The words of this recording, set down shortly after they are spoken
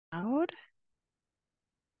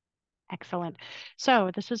Excellent.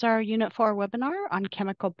 So this is our Unit 4 webinar on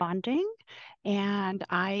chemical bonding, and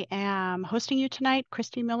I am hosting you tonight,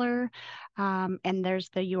 Christy Miller, and there's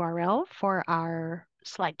the URL for our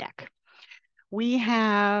slide deck. We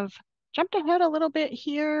have jumped ahead a little bit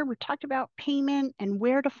here. We've talked about payment and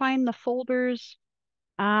where to find the folders,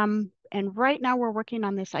 and right now we're working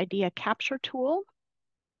on this idea capture tool,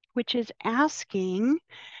 which is asking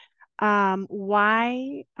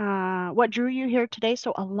what drew you here today?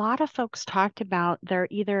 So a lot of folks talked about they're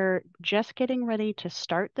either just getting ready to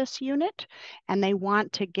start this unit and they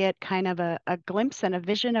want to get kind of a glimpse and a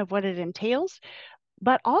vision of what it entails.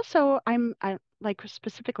 But also I like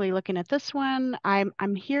specifically looking at this one,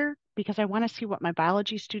 I'm here because I want to see what my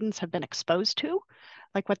biology students have been exposed to,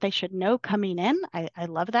 like what they should know coming in. I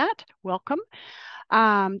love that. Welcome.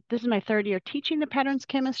 This is my third year teaching the patterns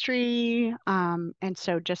chemistry. And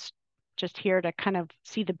so just here to kind of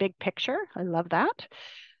see the big picture. I love that.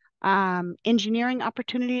 Engineering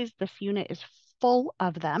opportunities, this unit is full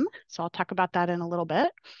of them. So I'll talk about that in a little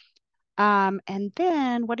bit. And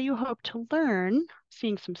then what do you hope to learn?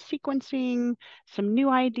 Seeing some sequencing, some new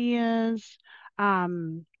ideas,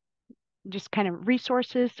 um, just kind of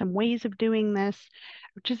resources, some ways of doing this,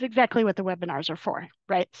 which is exactly what the webinars are for,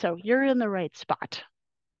 right? So you're in the right spot.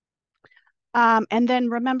 And then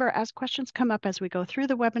remember, as questions come up as we go through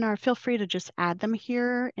the webinar, feel free to just add them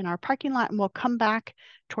here in our parking lot, and we'll come back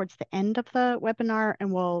towards the end of the webinar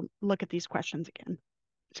and we'll look at these questions again.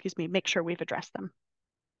 Excuse me, make sure we've addressed them.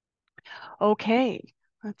 Okay,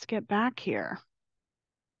 let's get back here.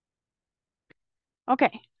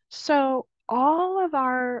 Okay, so all of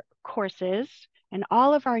our courses and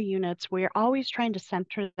all of our units, we're always trying to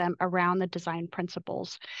center them around the design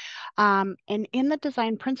principles. And in the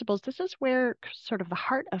design principles, this is where sort of the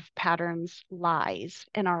heart of patterns lies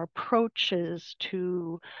in our approaches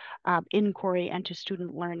to inquiry and to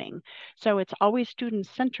student learning. So it's always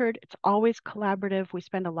student-centered, it's always collaborative. We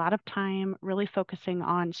spend a lot of time really focusing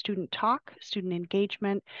on student talk, student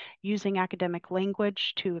engagement, using academic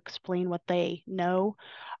language to explain what they know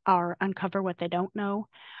or uncover what they don't know.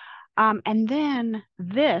 And then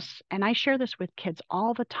this, and I share this with kids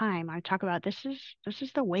all the time. I talk about this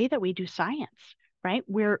is the way that we do science, right?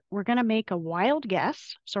 We're going to make a wild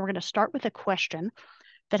guess. So we're going to start with a question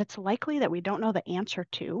that it's likely that we don't know the answer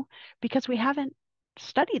to because we haven't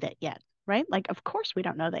studied it yet, right? Like, of course we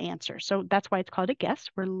don't know the answer. So that's why it's called a guess.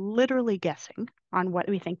 We're literally guessing on what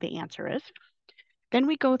we think the answer is. Then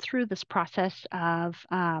we go through this process of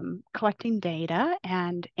collecting data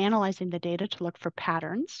and analyzing the data to look for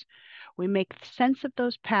patterns. We make sense of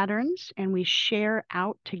those patterns and we share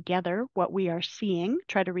out together what we are seeing,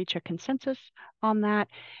 try to reach a consensus on that.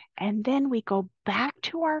 And then we go back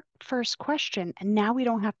to our first question, and now we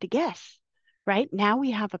don't have to guess, right? Now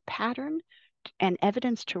we have a pattern and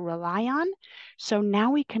evidence to rely on. So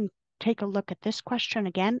now we can take a look at this question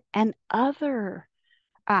again and other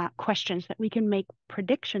questions that we can make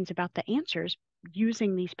predictions about the answers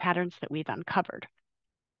using these patterns that we've uncovered.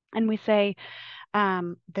 And we say,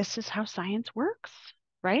 this is how science works,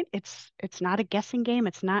 right? It's not a guessing game.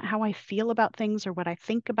 It's not how I feel about things or what I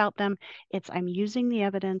think about them. It's I'm using the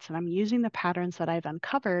evidence and I'm using the patterns that I've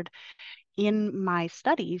uncovered in my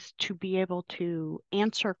studies to be able to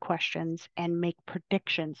answer questions and make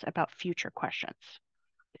predictions about future questions.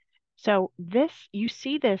 So this, you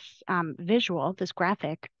see this visual, this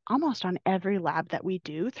graphic, almost on every lab that we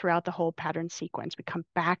do throughout the whole pattern sequence. We come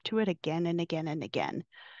back to it again and again and again,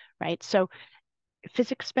 right? So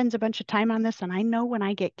physics spends a bunch of time on this, and I know when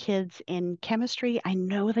I get kids in chemistry, I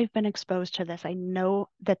know they've been exposed to this. I know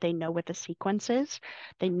that they know what the sequence is.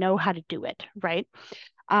 They know how to do it, right?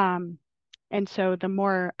 And so the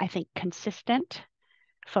more, I think, consistent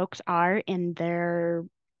folks are in their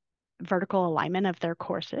vertical alignment of their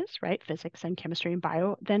courses, right? Physics and chemistry and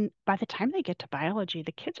bio, then by the time they get to biology,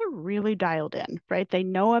 the kids are really dialed in, right? They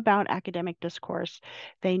know about academic discourse,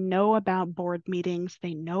 they know about board meetings,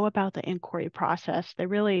 they know about the inquiry process. They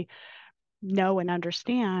really know and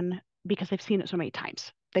understand because they've seen it so many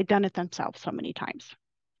times. They've done it themselves so many times.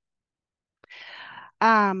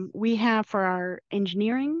 We have for our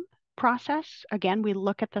engineering process, again, we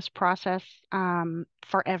look at this process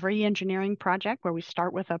for every engineering project where we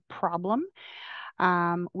start with a problem.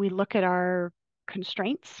 We look at our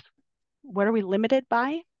constraints. What are we limited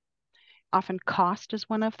by? Often cost is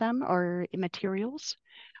one of them, or materials.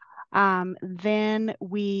 Then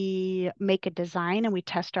we make a design and we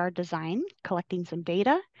test our design, collecting some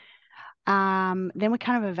data. Then we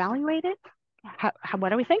kind of evaluate it. What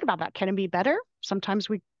do we think about that? Can it be better? Sometimes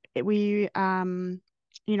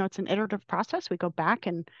it's an iterative process. We go back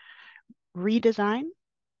and redesign,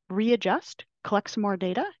 readjust, collect some more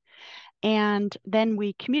data. And then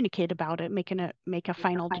we communicate about it, make a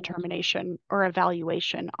final determination or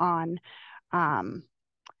evaluation on um,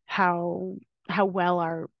 how how well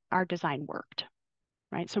our design worked,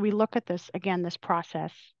 right? So we look at this again, this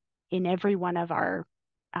process in every one of our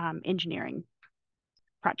engineering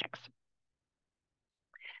projects.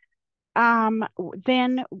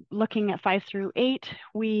 Then looking at 5 through 8,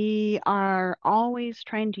 we are always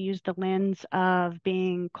trying to use the lens of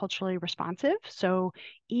being culturally responsive. So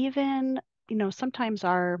even, sometimes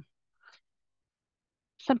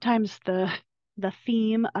the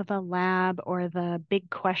theme of a lab or the big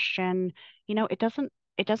question, it doesn't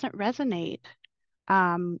resonate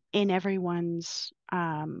in everyone's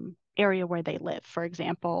area where they live. For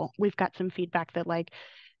example, we've got some feedback that like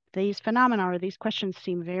these phenomena or these questions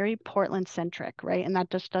seem very Portland centric, right? And that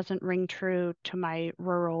just doesn't ring true to my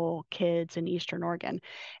rural kids in Eastern Oregon.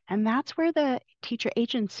 And that's where the teacher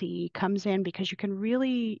agency comes in because you can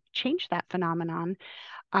really change that phenomenon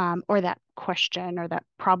or that question or that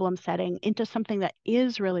problem setting into something that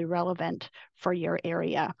is really relevant for your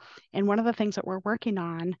area. And one of the things that we're working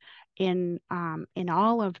on in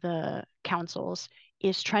all of the councils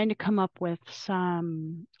is trying to come up with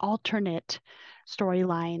some alternate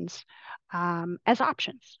storylines as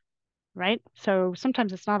options. Right. So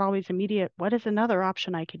sometimes it's not always immediate. What is another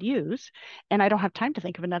option I could use? And I don't have time to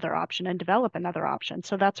think of another option and develop another option.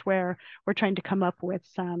 So that's where we're trying to come up with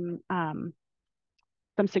some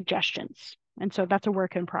suggestions. And so that's a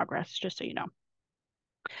work in progress, just so you know.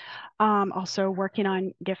 Also working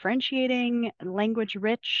on differentiating language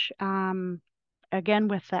rich, again,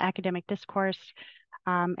 with the academic discourse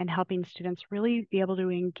and helping students really be able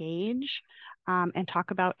to engage and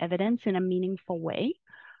talk about evidence in a meaningful way.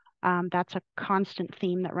 That's a constant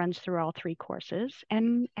theme that runs through all 3 courses.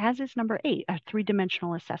 And as is number 8, a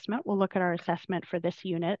 3-dimensional assessment. We'll look at our assessment for this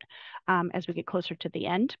unit as we get closer to the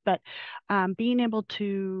end. But being able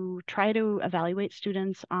to try to evaluate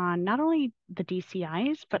students on not only the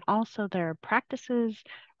DCIs, but also their practices,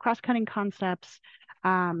 cross-cutting concepts,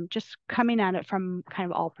 just coming at it from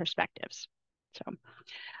kind of all perspectives. So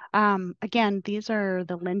again, these are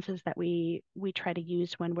the lenses that we try to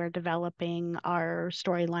use when we're developing our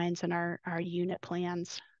storylines and our unit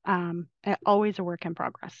plans. Always a work in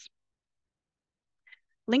progress.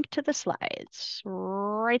 Link to the slides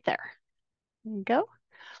right there. There you go.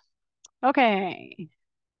 Okay.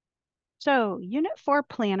 So Unit 4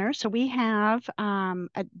 planner. So we have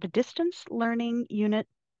the distance learning unit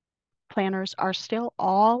planners are still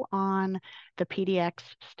all on the PDX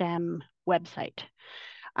STEM website.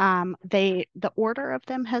 The order of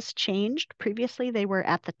them has changed. Previously, they were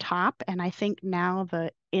at the top, and I think now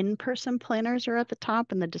the in-person planners are at the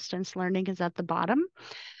top and the distance learning is at the bottom.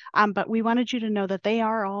 But we wanted you to know that they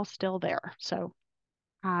are all still there. So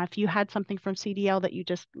if you had something from CDL that you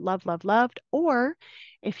just loved, or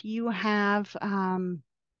if you have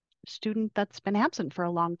student that's been absent for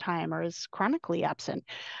a long time or is chronically absent,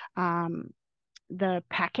 the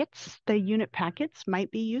packets, the unit packets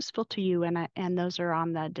might be useful to you, and those are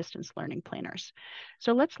on the distance learning planners.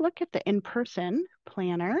 So let's look at the in-person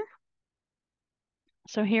planner.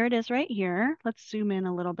 So here it is right here. Let's zoom in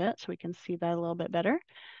a little bit so we can see that a little bit better.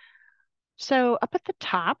 So up at the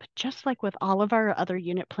top, just like with all of our other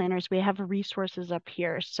unit planners, we have resources up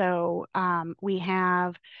here. So we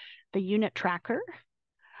have the unit tracker,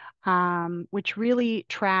 which really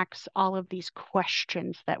tracks all of these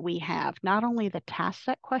questions that we have, not only the task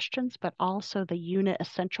set questions, but also the unit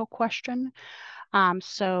essential question.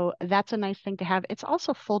 So that's a nice thing to have. It's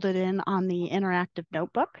also folded in on the interactive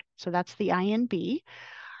notebook. So that's the INB.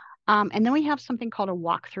 And then we have something called a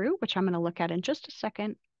walkthrough, which I'm going to look at in just a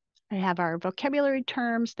second. I have our vocabulary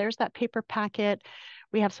terms. There's that paper packet.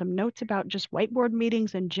 We have some notes about just whiteboard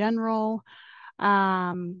meetings in general.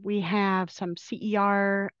 We have some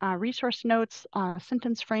CER resource notes,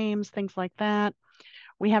 sentence frames, things like that.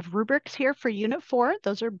 We have rubrics here for Unit 4.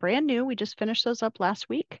 Those are brand new. We just finished those up last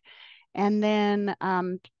week. And then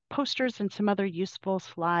posters and some other useful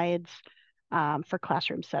slides for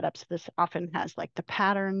classroom setups. This often has like the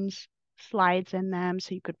patterns slides in them,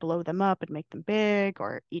 so you could blow them up and make them big,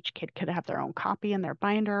 or each kid could have their own copy in their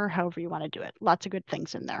binder, however you want to do it. Lots of good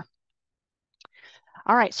things in there.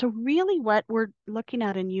 All right, so really what we're looking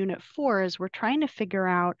at in Unit 4 is we're trying to figure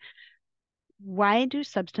out, why do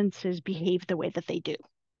substances behave the way that they do,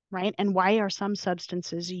 right? And why are some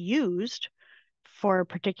substances used for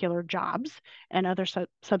particular jobs and other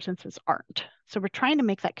substances aren't? So we're trying to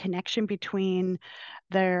make that connection between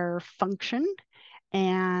their function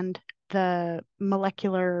and the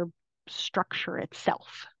molecular structure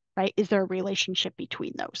itself, right? Is there a relationship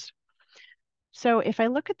between those? So if I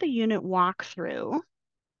look at the unit walkthrough,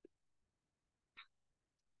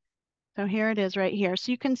 So here it is right here.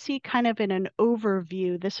 So you can see kind of in an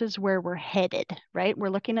overview, this is where we're headed, right? We're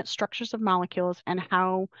looking at structures of molecules and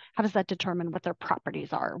how does that determine what their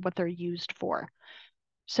properties are, what they're used for.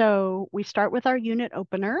 So we start with our unit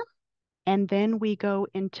opener, and then we go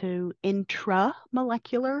into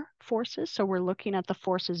intramolecular forces. So we're looking at the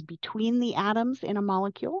forces between the atoms in a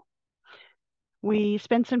molecule. We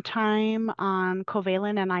spend some time on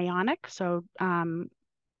covalent and ionic, so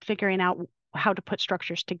figuring out how to put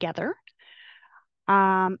structures together.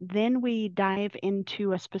 Then we dive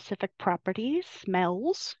into a specific property,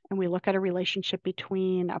 smells, and we look at a relationship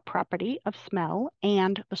between a property of smell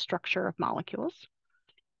and the structure of molecules.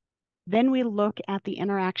 Then we look at the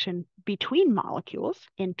interaction between molecules,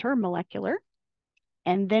 intermolecular,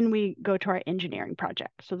 and then we go to our engineering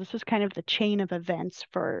project. So this is kind of the chain of events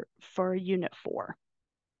for Unit 4.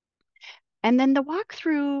 And then the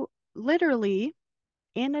walkthrough literally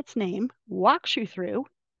in its name walks you through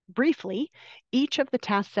briefly each of the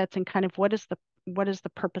task sets and kind of what is the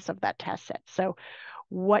purpose of that task set. So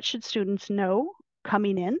what should students know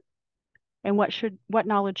coming in and what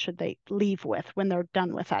knowledge should they leave with when they're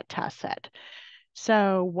done with that task set?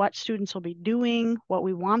 So what students will be doing, what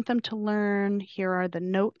we want them to learn. Here are the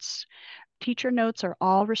notes. Teacher notes are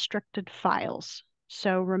all restricted files.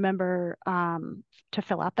 So remember to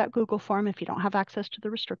fill out that Google form. If you don't have access to the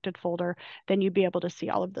restricted folder, then you'd be able to see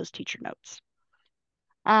all of those teacher notes.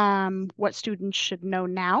 What students should know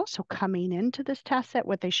now. So coming into this task set,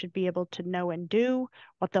 what they should be able to know and do,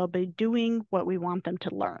 what they'll be doing, what we want them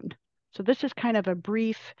to learn. So this is kind of a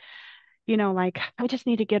brief, like I just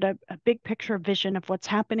need to get a big picture vision of what's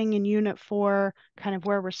happening in Unit 4, kind of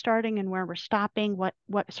where we're starting and where we're stopping,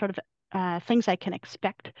 what sort of things I can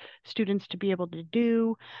expect students to be able to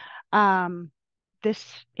do. This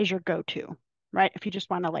is your go-to, right? If you just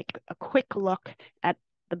want to like a quick look at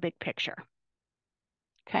the big picture.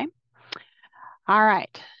 Okay. All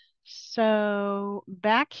right. So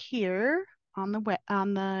back here on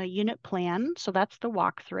the unit plan, so that's the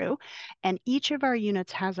walkthrough, and each of our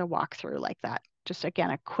units has a walkthrough like that. Just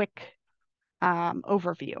again, a quick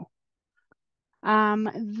overview.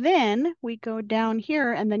 Then we go down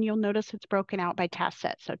here, and then you'll notice it's broken out by task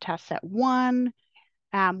set. So task set 1,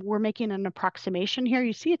 we're making an approximation here.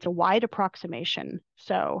 You see it's a wide approximation.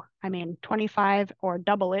 So, I mean, 25 or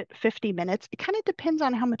double it, 50 minutes. It kind of depends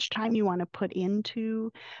on how much time you want to put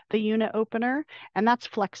into the unit opener, and that's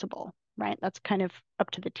flexible, right? That's kind of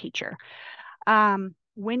up to the teacher.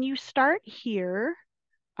 When you start here,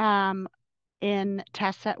 in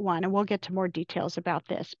task set 1, and we'll get to more details about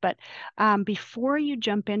this, but before you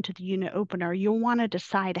jump into the unit opener, you'll want to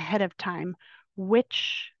decide ahead of time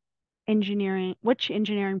which engineering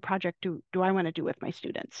project do I want to do with my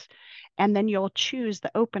students? And then you'll choose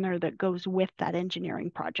the opener that goes with that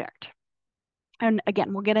engineering project. And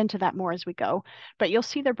again, we'll get into that more as we go, but you'll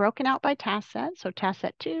see they're broken out by task set. So task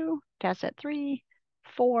set 2, task set 3,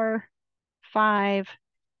 4, 5,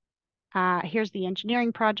 here's the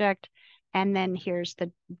engineering project, and then here's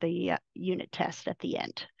the unit test at the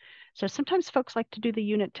end. So sometimes folks like to do the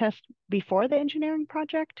unit test before the engineering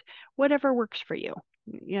project, whatever works for you.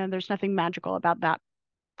 There's nothing magical about that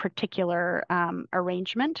particular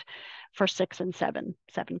arrangement for 6 and 7.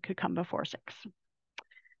 7 could come before 6.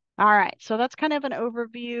 All right, so that's kind of an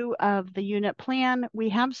overview of the unit plan. We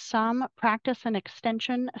have some practice and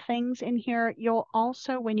extension things in here. You'll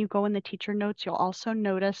also, when you go in the teacher notes, you'll also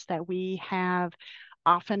notice that we have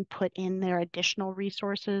often put in there additional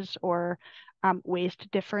resources or ways to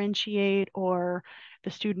differentiate, or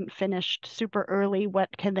the student finished super early, what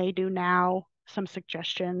can they do now? Some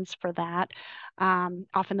suggestions for that.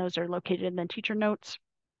 Often those are located in the teacher notes.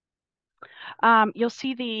 You'll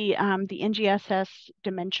see the NGSS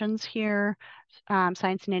dimensions here,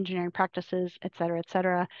 science and engineering practices, et cetera, et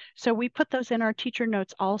cetera. So we put those in our teacher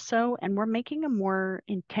notes also, and we're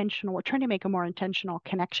trying to make a more intentional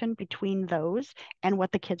connection between those and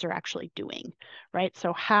what the kids are actually doing, right?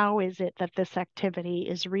 So how is it that this activity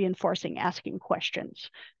is reinforcing asking questions,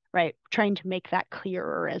 right? Trying to make that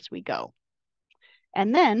clearer as we go.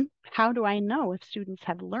 And then how do I know if students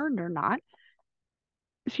have learned or not?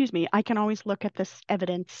 Excuse me, I can always look at this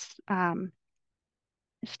evidence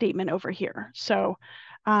statement over here. So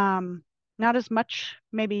not as much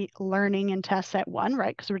maybe learning in test set 1,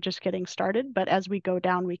 right? Because we're just getting started. But as we go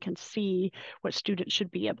down, we can see what students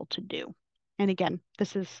should be able to do. And again,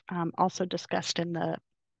 this is also discussed in the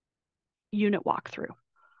unit walkthrough.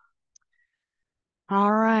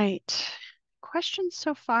 All right. Questions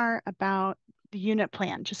so far about the unit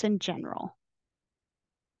plan, just in general?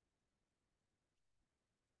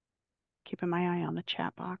 Keeping my eye on the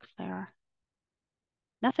chat box there.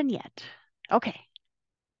 Nothing yet. Okay.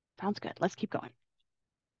 Sounds good. Let's keep going.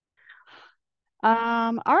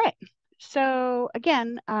 All right. So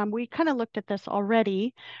again, we kind of looked at this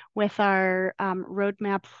already with our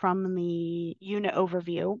roadmap from the unit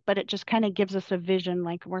overview, but it just kind of gives us a vision.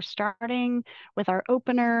 Like we're starting with our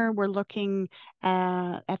opener, we're looking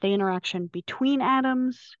at the interaction between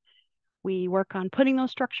atoms. We work on putting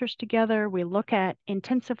those structures together. We look at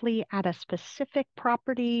intensively at a specific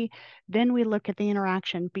property. Then we look at the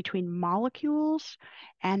interaction between molecules.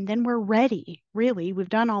 And then we're ready, really. We've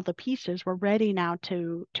done all the pieces. We're ready now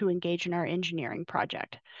to engage in our engineering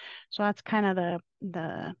project. So that's kind of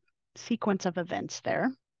the sequence of events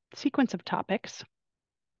there, sequence of topics.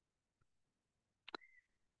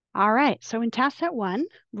 All right, so in task set one,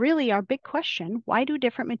 really our big question, why do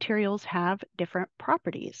different materials have different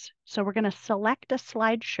properties? So we're going to select a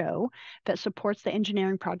slideshow that supports the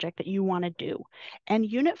engineering project that you want to do. And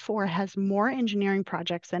unit 4 has more engineering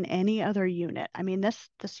projects than any other unit. I mean, this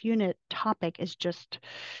unit topic is just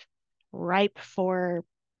ripe for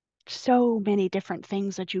so many different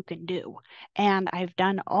things that you can do. And I've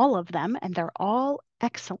done all of them and they're all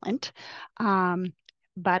excellent. Um,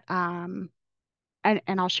 but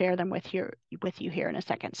and I'll share them with you here in a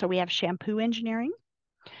second. So we have shampoo engineering,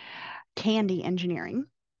 candy engineering,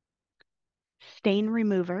 stain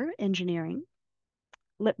remover engineering,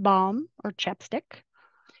 lip balm or chapstick,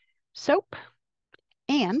 soap,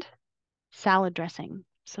 and salad dressing.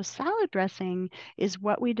 So salad dressing is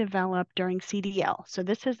what we developed during CDL. So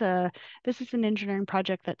this is an engineering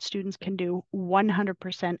project that students can do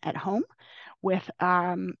 100% at home with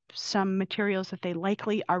some materials that they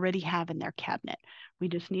likely already have in their cabinet. We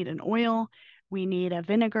just need an oil, we need a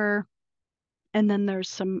vinegar, and then there's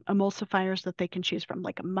some emulsifiers that they can choose from,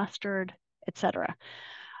 like a mustard, etc.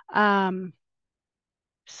 Um,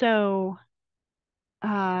 so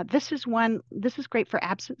this is great for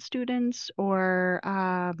absent students or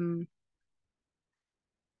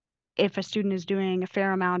if a student is doing a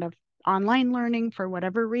fair amount of online learning for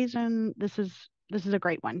whatever reason, this is a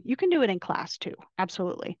great one. You can do it in class too,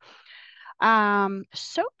 absolutely.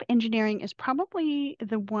 Soap engineering is probably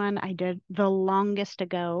the one I did the longest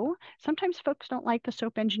ago. Sometimes folks don't like the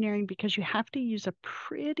soap engineering because you have to use a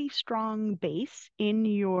pretty strong base in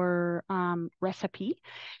your recipe.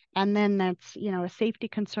 And then that's, safety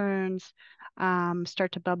concerns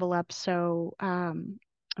start to bubble up. So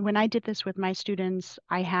when I did this with my students,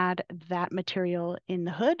 I had that material in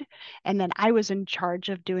the hood, and then I was in charge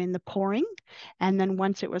of doing the pouring. And then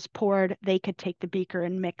once it was poured, they could take the beaker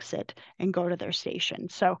and mix it and go to their station.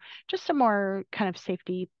 So just some more kind of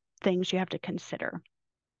safety things you have to consider.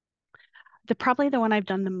 Probably the one I've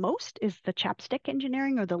done the most is the chapstick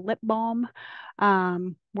engineering or the lip balm.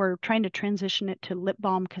 We're trying to transition it to lip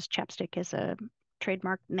balm because chapstick is a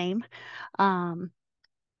trademark name. Um,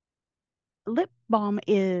 Lip balm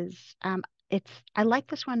is I like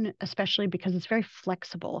this one especially because it's very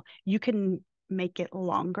flexible. You can make it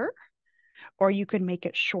longer or you could make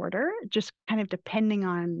it shorter, just kind of depending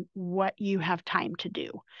on what you have time to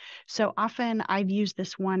do. So often I've used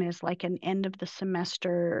this one as like an end of the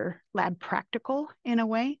semester lab practical in a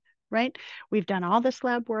way, right? We've done all this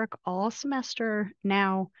lab work all semester.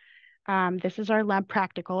 Now, this is our lab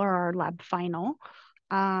practical or our lab final.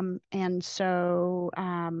 And so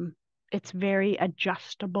it's very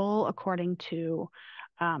adjustable according to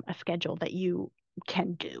a schedule that you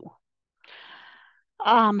can do.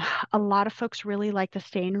 Um, a lot of folks really like the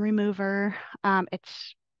stain remover. I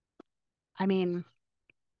mean,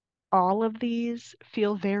 all of these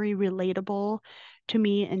feel very relatable to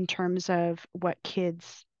me in terms of what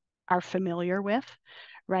kids are familiar with,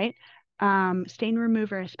 right? Stain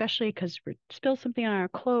remover, especially because we spill something on our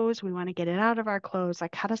clothes, we want to get it out of our clothes.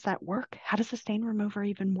 Like, how does that work? How does the stain remover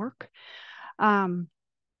even work? Um,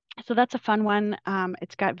 so that's a fun one.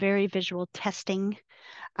 It's got very visual testing,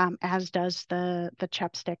 as does the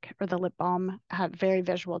chapstick or the lip balm, have very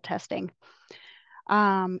visual testing.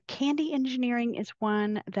 Candy engineering is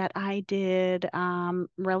one that I did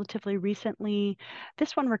relatively recently.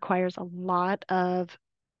 This one requires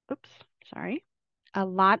oops, sorry, a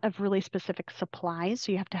lot of really specific supplies.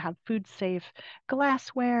 So you have to have food safe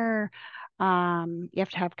glassware. You have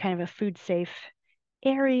to have kind of a food safe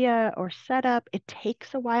area or setup. It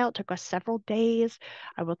takes a while. It took us several days.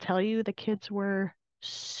 I will tell you, the kids were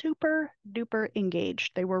super duper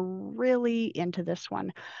engaged. They were really into this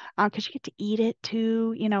one because you get to eat it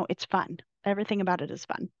too. It's fun. Everything about it is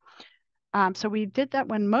fun. So we did that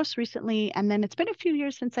one most recently, and then it's been a few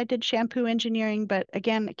years since I did shampoo engineering, but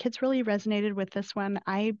again, the kids really resonated with this one.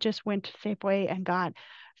 I just went to Safeway and got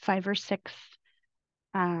 5 or 6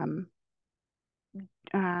 um,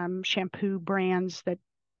 shampoo brands that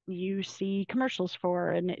you see commercials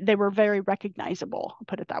for, and they were very recognizable, I'll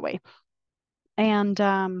put it that way. And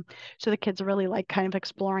so the kids really like kind of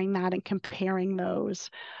exploring that and comparing those.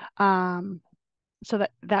 Um, so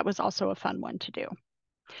that was also a fun one to do.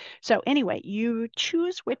 So anyway, you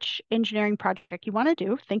choose which engineering project you want to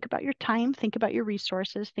do. Think about your time, think about your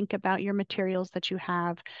resources, think about your materials that you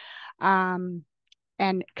have, um,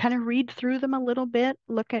 and kind of read through them a little bit.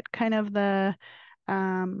 Look at kind of the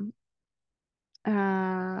um,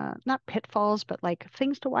 not pitfalls, but like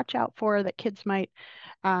things to watch out for that kids might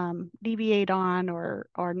deviate on or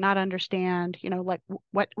not understand. Like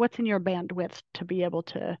what's in your bandwidth to be able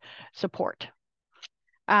to support.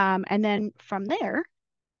 And then from there,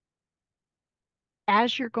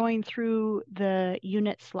 as you're going through the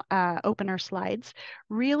opener slides,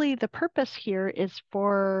 really the purpose here is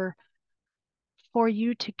for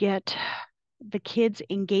you to get the kids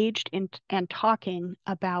engaged in and talking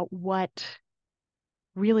about what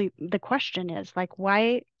really the question is, like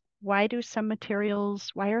why are some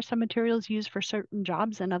materials used for certain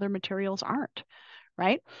jobs and other materials aren't,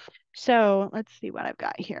 right? So let's see what I've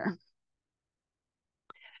got here.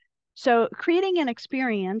 So creating an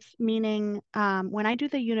experience, meaning when I do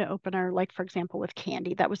the unit opener, like for example with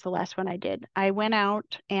candy, that was the last one I did. I went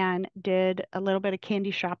out and did a little bit of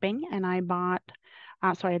candy shopping, and I bought,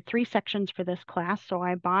 so I had 3 sections for this class. So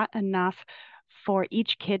I bought enough for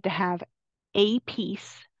each kid to have a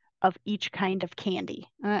piece of each kind of candy.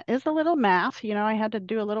 Is a little math, I had to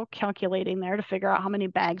do a little calculating there to figure out how many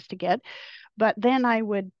bags to get. But then I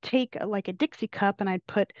would take like a Dixie cup and I'd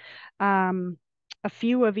put um, a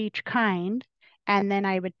few of each kind, and then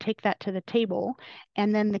I would take that to the table.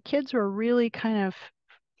 And then the kids were really kind of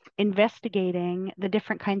investigating the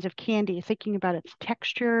different kinds of candy, thinking about its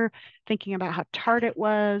texture, thinking about how tart it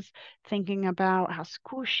was, thinking about how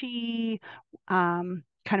squishy,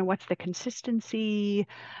 kind of what's the consistency.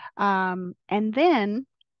 And then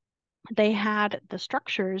they had the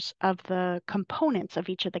structures of the components of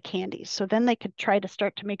each of the candies. So then they could try to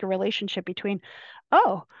start to make a relationship between,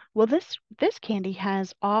 oh, well, this candy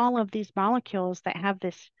has all of these molecules that have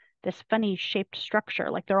this funny shaped structure,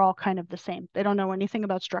 like they're all kind of the same. They don't know anything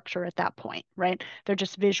about structure at that point, right? They're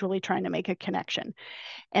just visually trying to make a connection.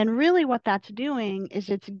 And really, what that's doing is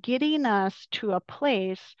it's getting us to a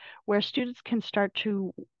place where students can start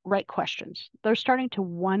to write questions. They're starting to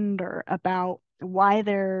wonder about why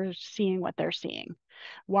they're seeing what they're seeing.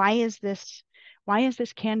 Why is this, why is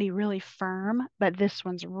this candy really firm, but this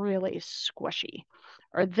one's really squishy?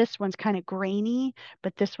 Or this one's kind of grainy,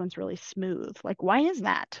 but this one's really smooth. Like, why is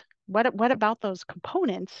that? What about those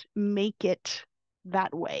components make it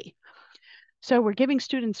that way? So we're giving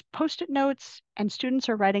students post-it notes, and students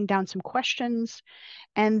are writing down some questions.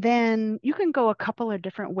 And then you can go a couple of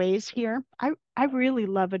different ways here. I really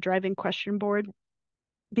love a driving question board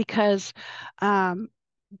because um,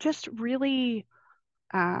 just really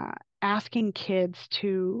uh, asking kids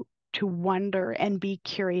to wonder and be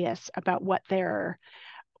curious about what they're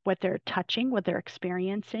touching, what they're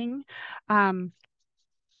experiencing. Um,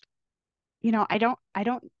 I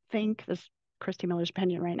don't think this Christy Miller's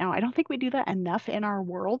opinion right now. I don't think we do that enough in our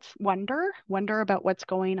worlds. Wonder about what's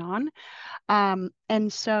going on.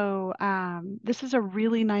 And so this is a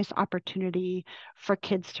really nice opportunity for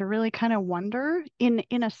kids to really kind of wonder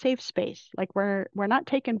in a safe space. Like we're not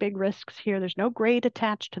taking big risks here. There's no grade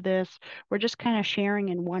attached to this. We're just kind of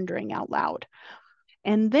sharing and wondering out loud.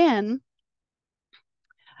 And then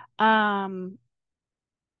um,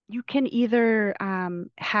 you can either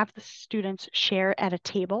have the students share at a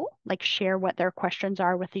table, like share what their questions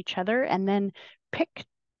are with each other, and then pick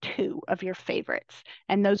two of your favorites.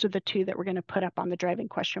 And those are the two that we're going to put up on the driving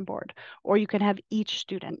question board. Or you can have each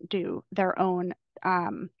student do their own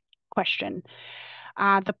question.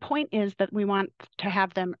 The point is that we want to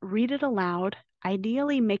have them read it aloud,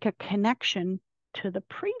 ideally make a connection to the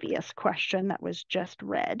previous question that was just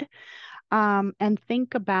read, and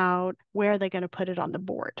think about where they're going to put it on the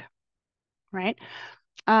board, right?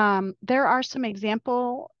 There are some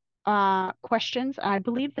example questions. I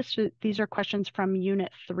believe these are questions from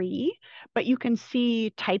Unit 3, but you can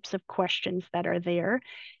see types of questions that are there.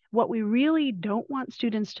 What we really don't want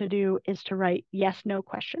students to do is to write yes, no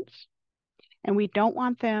questions. And we don't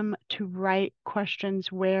want them to write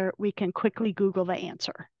questions where we can quickly Google the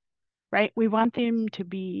answer, right? We want them to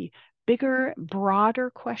be bigger,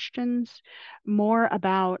 broader questions, more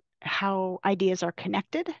about how ideas are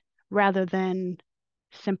connected rather than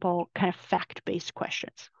simple kind of fact-based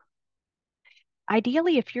questions.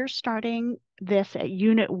 Ideally, if you're starting this at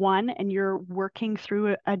unit 1 and you're working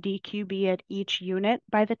through a DQB at each unit,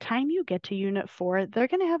 by the time you get to unit 4, they're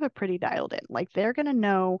going to have it pretty dialed in. Like they're going to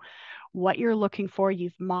know what you're looking for.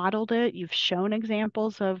 You've modeled it. You've shown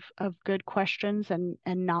examples of good questions and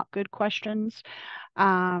not good questions.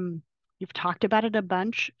 Um, you've talked about it a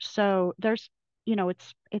bunch. So there's,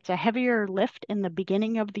 it's a heavier lift in the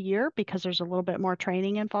beginning of the year because there's a little bit more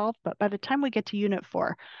training involved. But by the time we get to unit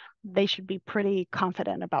 4, they should be pretty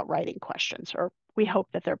confident about writing questions, or we hope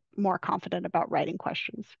that they're more confident about writing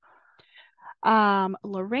questions.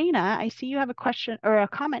 Lorena, I see you have a question or a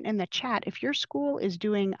comment in the chat. If your school is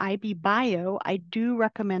doing IB Bio, I do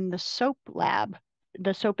recommend the SOAP lab,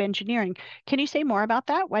 the SOAP engineering. Can you say more about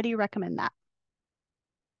that? Why do you recommend that?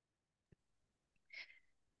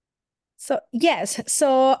 So yes,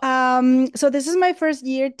 so this is my first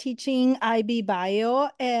year teaching IB Bio,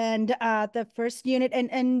 and the first unit,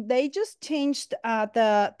 and they just changed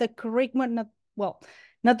the curriculum,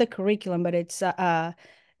 not the curriculum, but it's the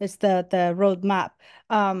roadmap.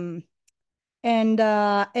 And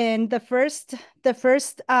the first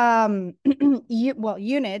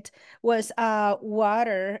unit was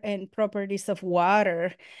water and properties of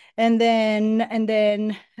water, and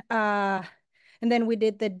then we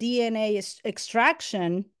did the DNA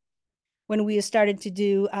extraction when we started to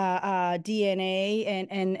do DNA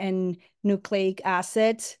and nucleic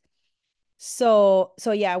acids. So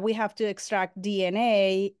yeah, we have to extract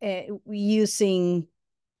DNA using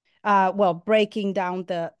breaking down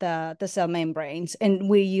the cell membranes, and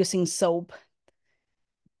we're using soap.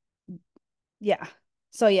 Yeah.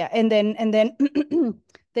 So yeah, and then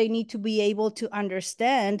they need to be able to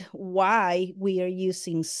understand why we are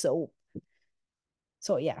using soap.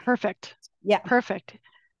 So yeah. Perfect. Yeah. Perfect.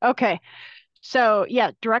 Okay. So yeah,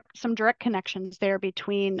 some direct connections there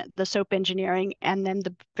between the SOAP engineering and then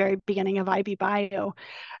the very beginning of IB Bio.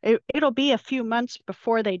 It'll be a few months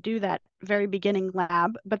before they do that very beginning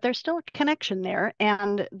lab, but there's still a connection there.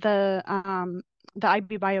 And the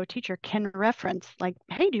IB Bio teacher can reference like,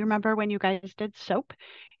 hey, do you remember when you guys did SOAP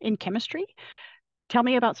in chemistry? Tell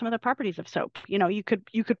me about some of the properties of SOAP. You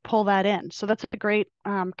could pull that in. So that's a great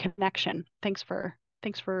connection. Thanks for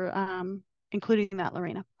including that,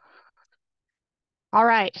 Lorena. All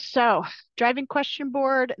right, so driving question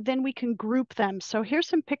board, then we can group them. So here's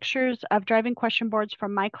some pictures of driving question boards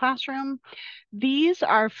from my classroom. These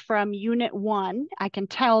are from unit 1. I can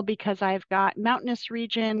tell because I've got mountainous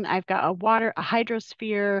region, I've got a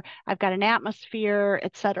hydrosphere, I've got an atmosphere,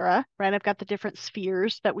 etc. Right? I've got the different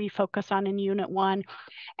spheres that we focus on in unit 1.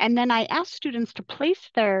 And then I asked students to place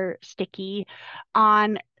their sticky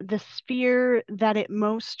on the sphere that it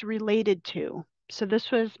most related to. So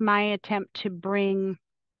this was my attempt to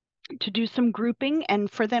do some grouping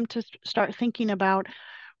and for them to start thinking about,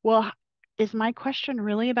 well, is my question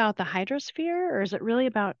really about the hydrosphere or is it really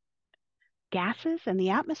about gases and the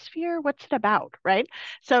atmosphere? What's it about, right?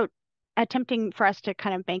 So attempting for us to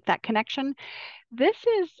kind of make that connection. This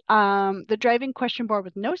is the driving question board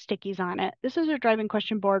with no stickies on it. This is a driving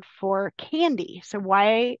question board for candy. So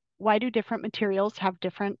why do different materials have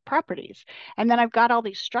different properties? And then I've got all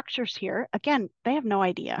these structures here. Again, they have no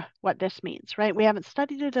idea what this means, right? We haven't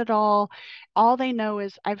studied it at all. All they know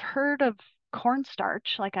is I've heard of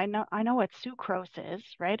cornstarch. Like I know what sucrose is,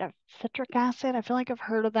 right? Citric acid. I feel like I've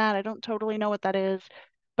heard of that. I don't totally know what that is.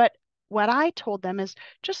 But what I told them is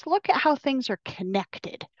just look at how things are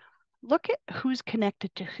connected, look at who's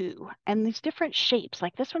connected to who and these different shapes.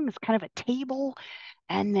 Like this one is kind of a table,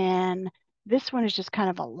 and then this one is just kind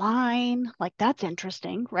of a line. Like that's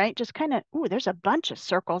interesting, right? Just kind of, ooh, there's a bunch of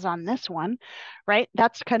circles on this one, right?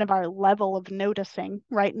 That's kind of our level of noticing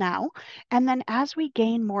right now. And then as we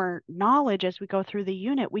gain more knowledge as we go through the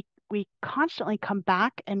unit, we constantly come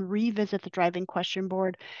back and revisit the driving question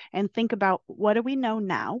board and think about what do we know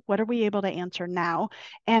now? What are we able to answer now?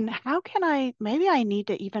 And how can maybe I need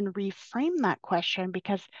to even reframe that question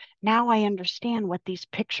because now I understand what these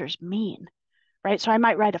pictures mean, right? So I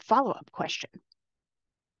might write a follow-up question,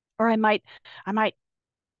 or I might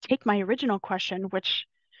take my original question, which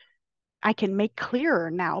I can make clearer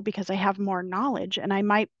now because I have more knowledge, and I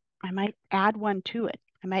might add one to it.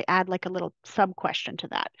 I might add like a little sub question to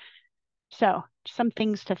that. So some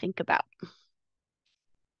things to think about.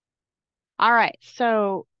 All right,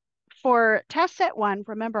 so for task set 1,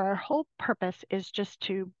 remember our whole purpose is just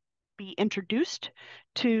to be introduced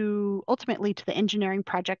to ultimately to the engineering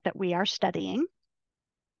project that we are studying,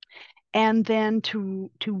 and then to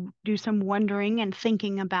do some wondering and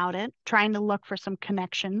thinking about it, trying to look for some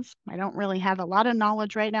connections. I don't really have a lot of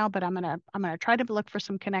knowledge right now, but I'm gonna try to look for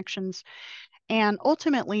some connections. And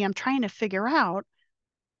ultimately, I'm trying to figure out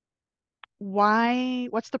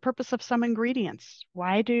what's the purpose of some ingredients?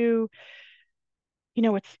 Why do,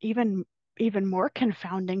 it's even more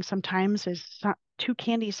confounding sometimes is two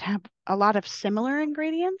candies have a lot of similar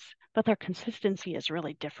ingredients, but their consistency is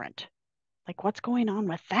really different. Like, what's going on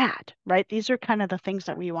with that, right? These are kind of the things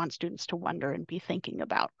that we want students to wonder and be thinking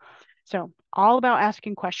about. So, all about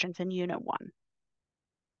asking questions in Unit 1.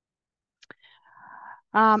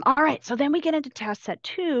 All right, so then we get into task set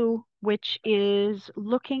 2, which is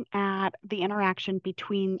looking at the interaction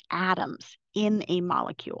between atoms in a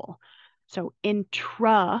molecule. So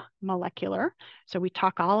intramolecular. So we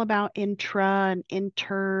talk all about intra and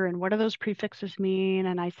inter and what do those prefixes mean.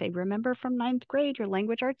 And I say, remember from ninth grade, your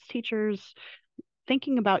language arts teachers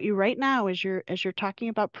thinking about you right now as you're talking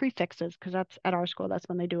about prefixes, because that's at our school, that's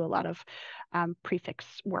when they do a lot of prefix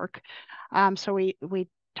work. So we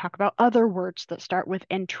talk about other words that start with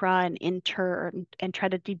intra and inter and try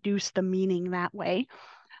to deduce the meaning that way.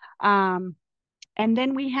 Um, and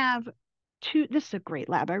then we have this is a great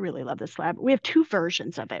lab. I really love this lab. We have two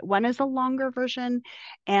versions of it. One is a longer version,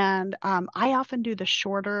 and I often do the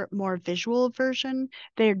shorter, more visual version.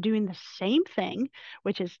 They're doing the same thing,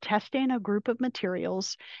 which is testing a group of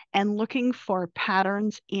materials and looking for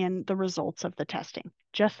patterns in the results of the testing,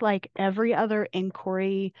 just like every other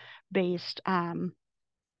inquiry-based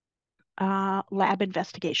lab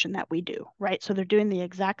investigation that we do, right? So they're doing the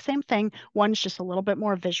exact same thing. One's just a little bit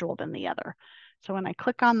more visual than the other. So when I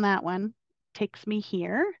click on that one, it takes me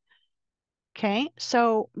here. Okay,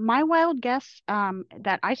 so my wild guess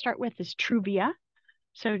that I start with is Truvia.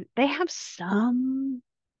 So they have some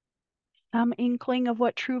inkling of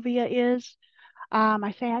what Truvia is.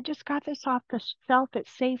 I say, I just got this off the shelf at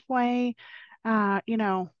Safeway. Uh, you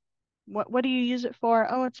know, what do you use it for?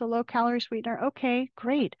 Oh, it's a low calorie sweetener. Okay,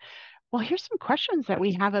 great. Well, here's some questions that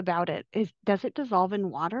we have about it. Does it dissolve in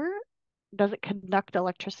water? Does it conduct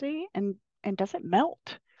electricity? And does it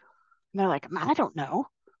melt? And they're like, I don't know.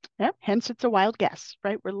 Yep, hence it's a wild guess,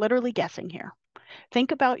 right? We're literally guessing here.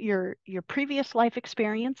 Think about your previous life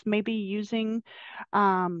experience, maybe using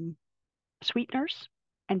um, sweeteners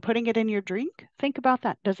and putting it in your drink. Think about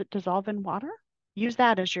that. Does it dissolve in water? Use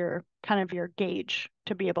that as your kind of your gauge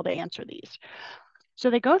to be able to answer these. So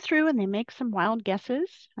they go through and they make some wild guesses,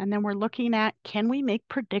 and then we're looking at, can we make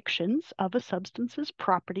predictions of a substance's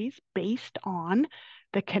properties based on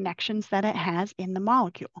the connections that it has in the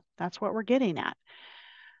molecule? That's what we're getting at.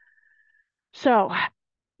 So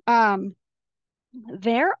um,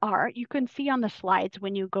 you can see on the slides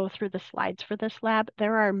when you go through the slides for this lab,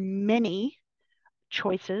 there are many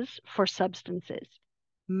choices for substances.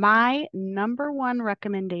 My number one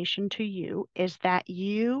recommendation to you is that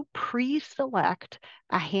you pre-select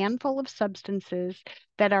a handful of substances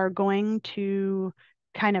that are going to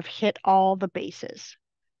kind of hit all the bases,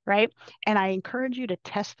 right? And I encourage you to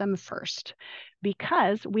test them first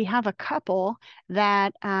because we have a couple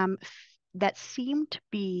that that seem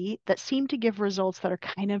to give results that are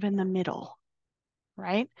kind of in the middle,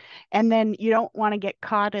 right? And then you don't want to get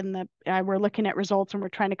caught in we're looking at results and we're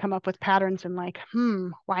trying to come up with patterns and like,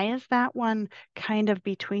 why is that one kind of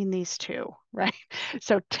between these two, right?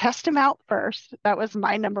 So test them out first. That was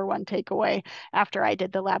my number one takeaway after I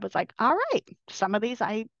did the lab was like, all right, some of these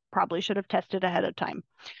I probably should have tested ahead of time.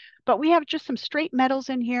 But we have just some straight metals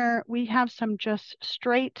in here. We have some just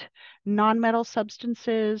straight non-metal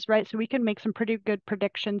substances, right? So we can make some pretty good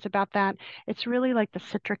predictions about that. It's really like the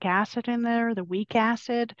citric acid in there, the weak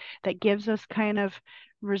acid that gives us kind of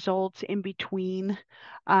results in between.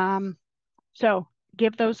 So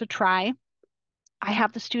give those a try. I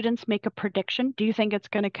have the students make a prediction. Do you think it's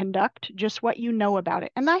going to conduct? Just what you know about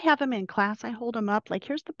it. And I have them in class. I hold them up like,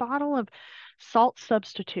 here's the bottle of salt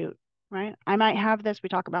substitute, right? I might have this. We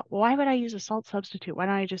talk about, well, why would I use a salt substitute? Why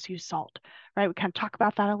don't I just use salt, right? We kind of talk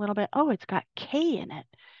about that a little bit. Oh, it's got K in it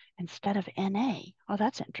instead of Na. Oh,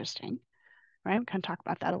 that's interesting, right? We kind of talk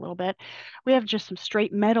about that a little bit. We have just some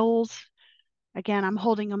straight metals. Again, I'm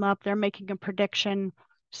holding them up. They're making a prediction.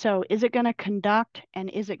 So is it going to conduct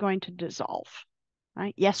and is it going to dissolve?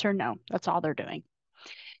 Right? Yes or no. That's all they're doing.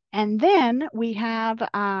 And then we have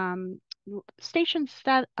stations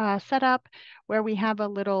set up where we have um,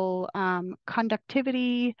 a little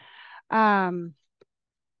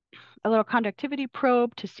conductivity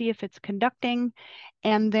probe to see if it's conducting.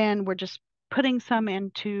 And then we're just putting some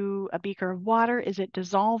into a beaker of water. Is it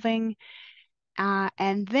dissolving?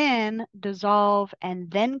 And then dissolve and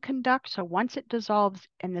then conduct. So once it dissolves,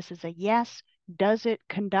 and this is a yes, does it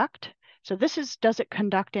conduct? So this is, does it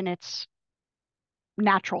conduct in its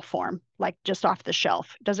natural form, like just off the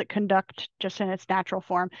shelf? Does it conduct just in its natural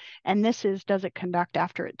form? And this is, does it conduct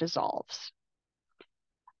after it dissolves?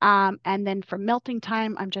 And then for melting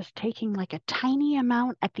time, I'm just taking like a tiny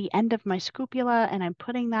amount at the end of my scupula and I'm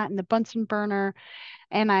putting that in the Bunsen burner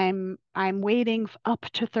and I'm waiting up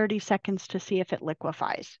to 30 seconds to see if it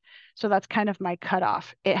liquefies. So that's kind of my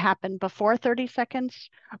cutoff. It happened before 30 seconds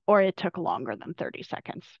or it took longer than 30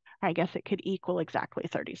 seconds. I guess it could equal exactly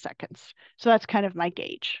 30 seconds. So that's kind of my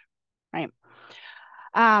gauge, right?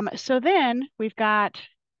 So then I've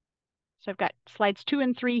got slides 2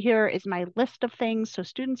 and 3 here is my list of things. So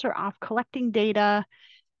students are off collecting data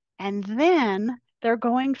and then they're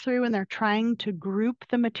going through and they're trying to group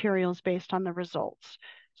the materials based on the results.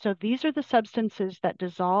 So these are the substances that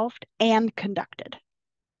dissolved and conducted.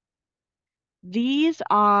 These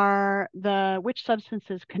are which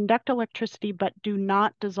substances conduct electricity but do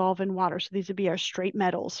not dissolve in water. So these would be our straight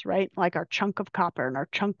metals, right? Like our chunk of copper and our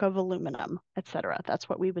chunk of aluminum, etc. That's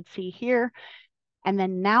what we would see here. And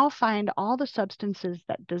then now find all the substances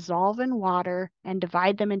that dissolve in water and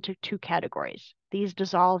divide them into two categories. These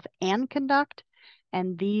dissolve and conduct,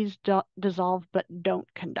 and these dissolve but don't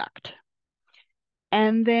conduct.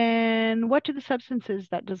 And then what do the substances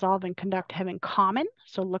that dissolve and conduct have in common?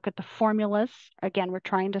 So look at the formulas. Again, we're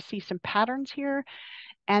trying to see some patterns here.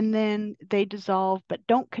 And then they dissolve but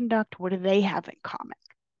don't conduct. What do they have in common?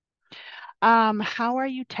 How are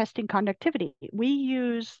you testing conductivity? We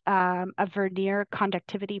use a vernier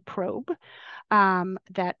conductivity probe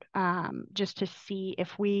that just to see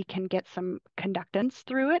if we can get some conductance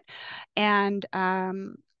through it. And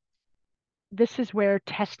this is where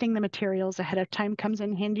testing the materials ahead of time comes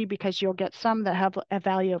in handy because you'll get some that have a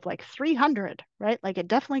value of like 300, right? Like it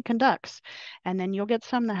definitely conducts. And then you'll get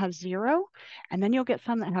some that have 0, and then you'll get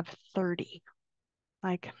some that have 30.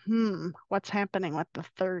 Like, what's happening with the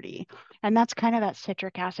 30? And that's kind of that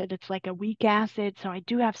citric acid. It's like a weak acid. So I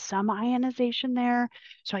do have some ionization there.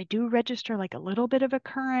 So I do register like a little bit of a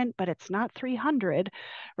current, but it's not 300,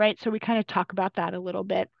 right? So we kind of talk about that a little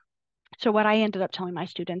bit. So what I ended up telling my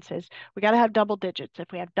students is we got to have double digits.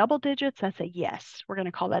 If we have double digits, that's a yes. We're going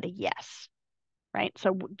to call that a yes, right?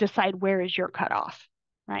 So decide where is your cutoff,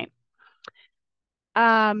 right?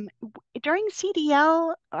 During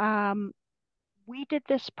CDL, we did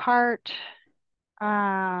this part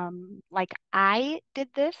like I did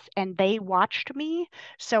this and they watched me.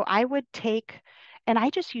 So I would take, and I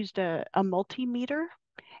just used a multimeter.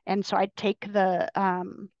 And so I'd take the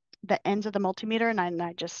ends of the multimeter and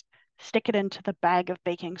I just stick it into the bag of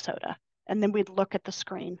baking soda. And then we'd look at the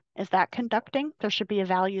screen. Is that conducting? There should be a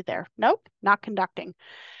value there. Nope, not conducting.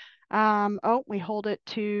 Oh, we hold it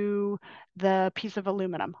to the piece of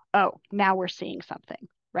aluminum. Oh, now we're seeing something,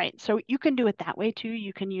 right? So you can do it that way too.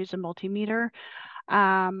 You can use a multimeter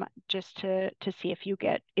just to see if you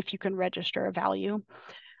can register a value.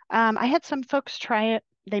 I had some folks try it.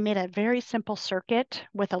 They made a very simple circuit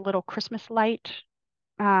with a little Christmas light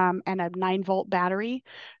and a 9-volt battery.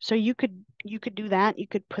 So you could do that. You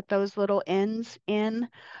could put those little ends in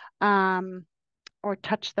um, or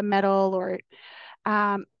touch the metal or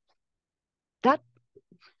um, that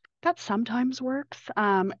that sometimes works.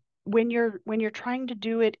 When you're trying to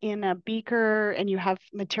do it in a beaker and you have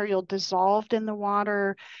material dissolved in the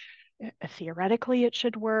water, theoretically it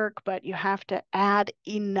should work, but you have to add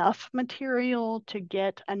enough material to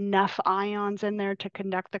get enough ions in there to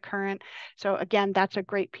conduct the current. So again, that's a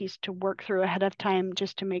great piece to work through ahead of time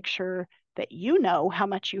just to make sure that you know how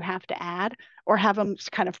much you have to add or have them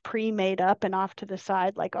kind of pre-made up and off to the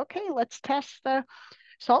side, like, okay, let's test the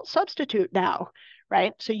salt substitute now,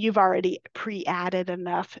 right? So you've already pre-added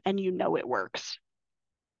enough and you know it works.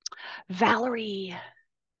 Valerie.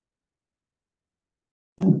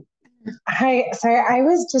 Hi, sorry, I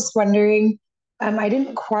was just wondering, I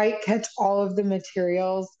didn't quite catch all of the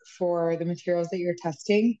materials for the materials that you're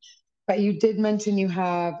testing, but you did mention you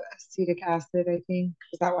have acetic acid, I think.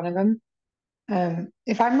 Is that one of them?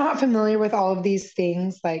 If I'm not familiar with all of these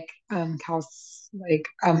things, like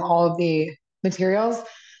all of the materials,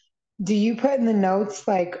 do you put in the notes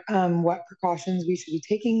like what precautions we should be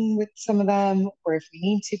taking with some of them, or if we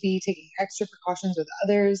need to be taking extra precautions with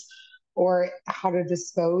others, or how to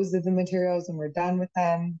dispose of the materials when we're done with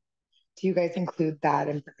them? Do you guys include that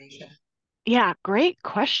information? Yeah, great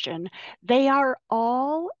question. They are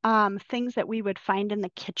all things that we would find in the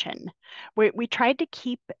kitchen. We tried to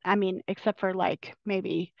keep, I mean, except for like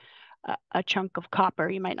maybe a chunk of copper.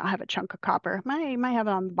 You might not have a chunk of copper. You might have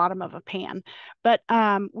it on the bottom of a pan. But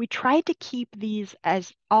we tried to keep these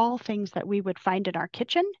as all things that we would find in our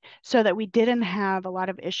kitchen so that we didn't have a lot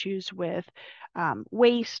of issues with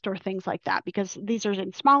waste or things like that because these are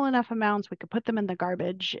in small enough amounts. We could put them in the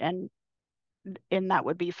garbage and that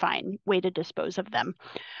would be fine way to dispose of them.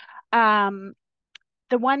 Um,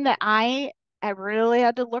 the one that I I really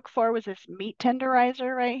had to look for was this meat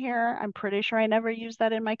tenderizer right here. I'm pretty sure I never used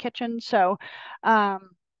that in my kitchen. So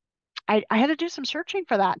um, I had to do some searching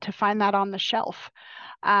for that to find that on the shelf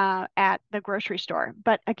at the grocery store.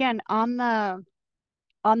 But again, on the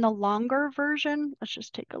longer version, let's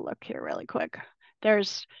just take a look here really quick.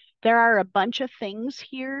 There's there are a bunch of things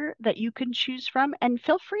here that you can choose from, and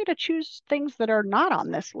feel free to choose things that are not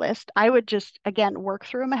on this list. I would just again work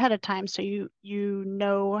through them ahead of time so you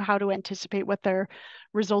know how to anticipate what their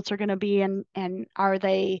results are going to be and are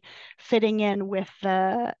they fitting in with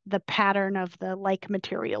the pattern of the like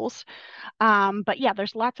materials. But yeah,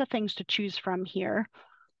 there's lots of things to choose from here.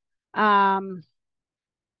 Um,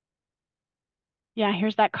 Yeah,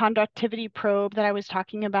 here's that conductivity probe that I was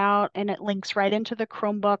talking about, and it links right into the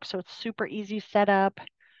Chromebook, so it's super easy setup.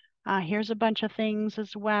 Here's a bunch of things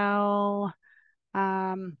as well,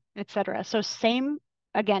 etc. So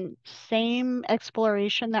again, same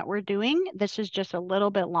exploration that we're doing. This is just a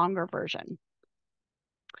little bit longer version.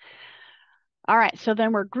 All right, so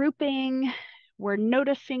then we're grouping, we're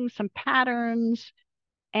noticing some patterns,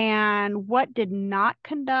 and what did not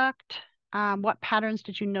conduct. What patterns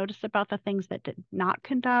did you notice about the things that did not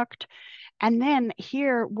conduct? And then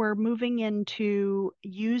here we're moving into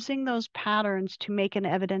using those patterns to make an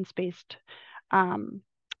evidence-based um,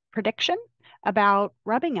 prediction about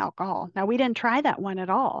rubbing alcohol. Now, we didn't try that one at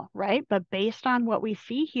all, right? But based on what we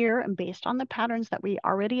see here and based on the patterns that we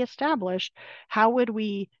already established, how would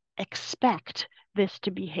we expect this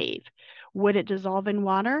to behave? Would it dissolve in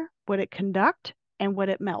water? Would it conduct? And would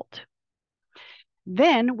it melt?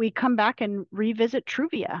 Then we come back and revisit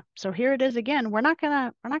Truvia. So here it is again. We're not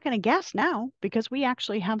gonna guess now because we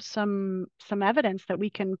actually have some evidence that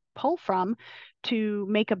we can pull from to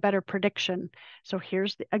make a better prediction. So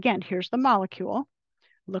here's the molecule.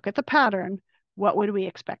 Look at the pattern. What would we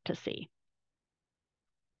expect to see?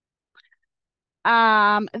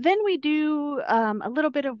 Then we do a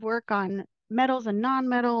little bit of work on metals and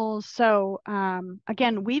nonmetals. So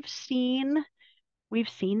again, We've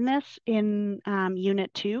seen this in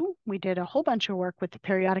Unit 2. We did a whole bunch of work with the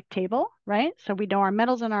periodic table, right? So we know our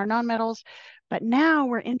metals and our nonmetals, but now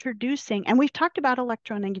we're introducing, and we've talked about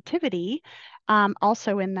electronegativity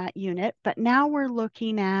also in that unit, but now we're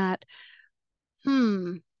looking at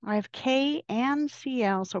I have K and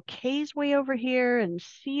Cl. So K's way over here and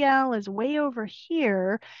Cl is way over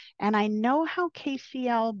here. And I know how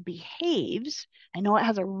KCl behaves. I know it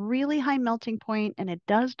has a really high melting point and it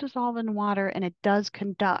does dissolve in water and it does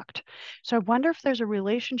conduct. So I wonder if there's a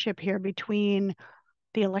relationship here between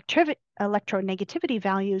the electronegativity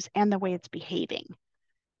values and the way it's behaving,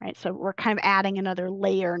 right? So we're kind of adding another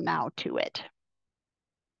layer now to it.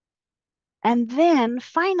 And then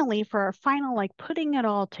finally, for our final, like putting it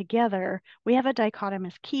all together, we have a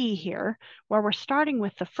dichotomous key here where we're starting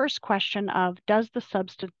with the first question of, does the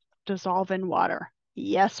substance dissolve in water?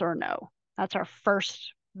 Yes or no? That's our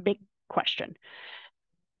first big question.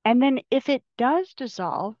 And then if it does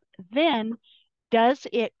dissolve, then does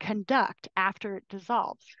it conduct after it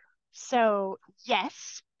dissolves? So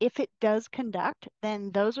yes, if it does conduct, then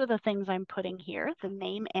those are the things I'm putting here, the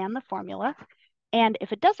name and the formula. And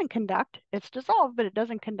if it doesn't conduct, it's dissolved, but it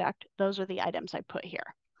doesn't conduct, those are the items I put here.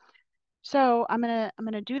 So I'm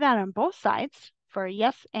gonna do that on both sides for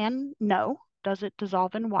yes and no. Does it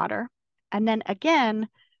dissolve in water? And then again,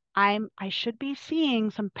 I should be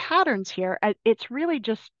seeing some patterns here. It's really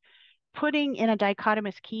just putting in a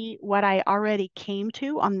dichotomous key what I already came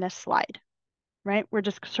to on this slide, right? We're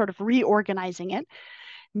just sort of reorganizing it.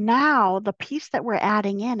 Now the piece that we're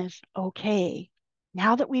adding in is, okay,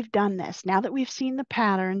 now that we've done this, now that we've seen the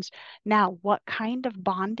patterns, now what kind of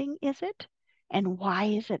bonding is it? And why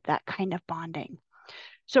is it that kind of bonding?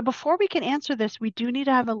 So before we can answer this, we do need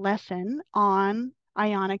to have a lesson on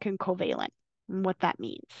ionic and covalent and what that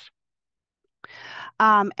means.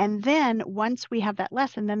 And then once we have that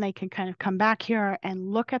lesson, then they can kind of come back here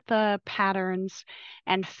and look at the patterns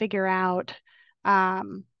and figure out,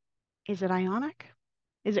 is it ionic?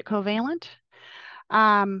 Is it covalent?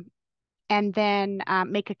 And then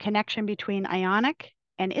make a connection between ionic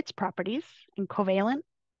and its properties and covalent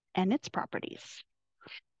and its properties.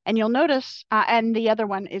 And you'll notice, and the other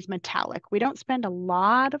one is metallic. We don't spend a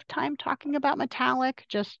lot of time talking about metallic,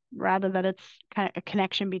 just rather that it's kind of a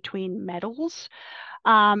connection between metals,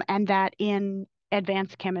 and that in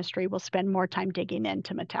advanced chemistry, we'll spend more time digging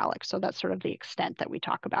into metallic. So that's sort of the extent that we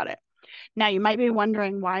talk about it. Now, you might be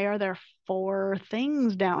wondering, why are there 4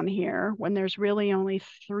 things down here when there's really only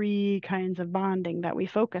 3 kinds of bonding that we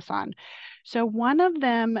focus on? So one of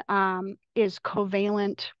them is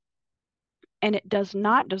covalent, and it does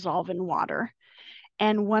not dissolve in water.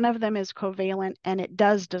 and one of them is covalent and it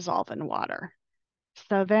does dissolve in water.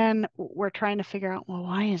 So then we're trying to figure out, well,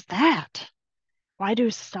 why is that? Why do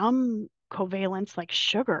some covalents like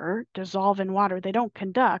sugar dissolve in water? They don't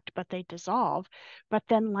conduct, but they dissolve. But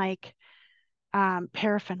then like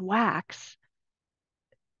paraffin wax,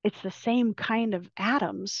 it's the same kind of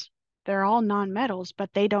atoms. They're all nonmetals, but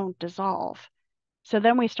they don't dissolve. So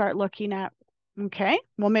then we start looking at, okay,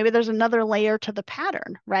 well, maybe there's another layer to the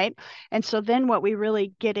pattern, right? And so then what we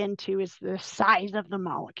really get into is the size of the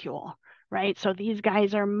molecule, right? So these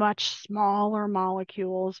guys are much smaller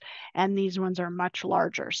molecules and these ones are much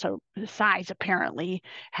larger. So the size apparently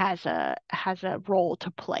has a role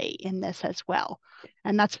to play in this as well.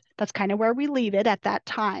 And that's kind of where we leave it at that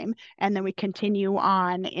time. And then we continue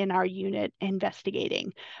on in our unit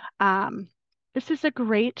investigating. This is a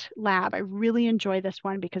great lab. I really enjoy this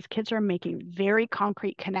one because kids are making very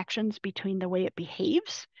concrete connections between the way it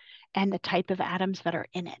behaves and the type of atoms that are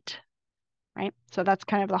in it, right? So that's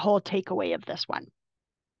kind of the whole takeaway of this one.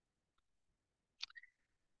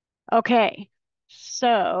 Okay,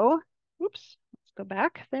 so, oops, let's go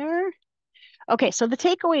back there. Okay, so the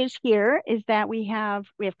takeaways here is that we have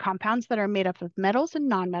compounds that are made up of metals and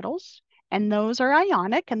nonmetals, and those are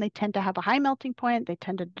ionic and they tend to have a high melting point, they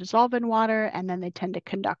tend to dissolve in water, and then they tend to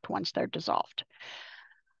conduct once they're dissolved.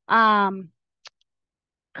 So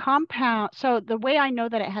the way I know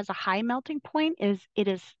that it has a high melting point is it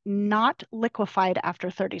is not liquefied after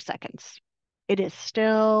 30 seconds. It is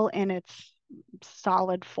still in its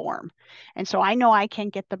solid form. And so I know I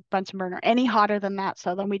can't get the Bunsen burner any hotter than that.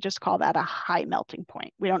 So then we just call that a high melting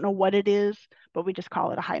point. We don't know what it is, but we just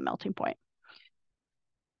call it a high melting point.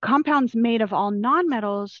 Compounds made of all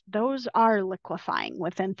nonmetals, those are liquefying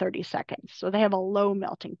within 30 seconds. So they have a low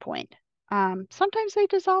melting point. Sometimes they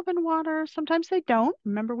dissolve in water, sometimes they don't.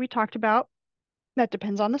 Remember we talked about that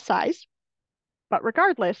depends on the size, but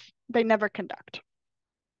regardless, they never conduct.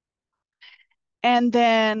 And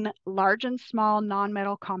then large and small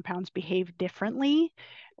nonmetal compounds behave differently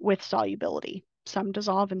with solubility. Some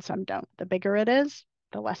dissolve and some don't. The bigger it is,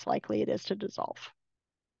 the less likely it is to dissolve.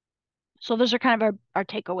 So those are kind of our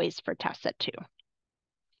takeaways for test set 2.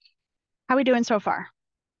 How are we doing so far?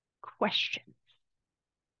 Questions?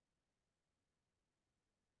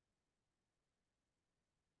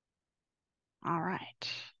 All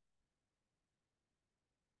right.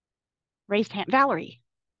 Raised hand. Valerie,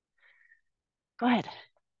 go ahead.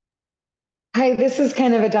 Hi, this is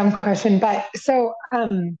kind of a dumb question, but so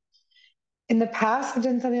in the past, I've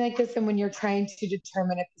done something like this, and when you're trying to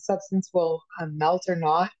determine if the substance will melt or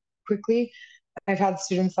not quickly, I've had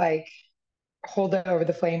students like hold it over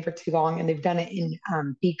the flame for too long, and they've done it in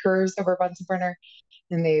beakers over a Bunsen burner,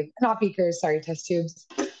 and they've not beakers, sorry, test tubes,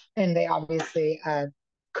 and they obviously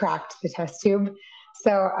cracked the test tube.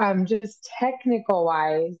 So just technically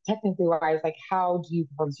wise, like how do you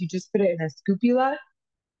propose? You just put it in a scoopula,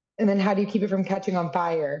 and then how do you keep it from catching on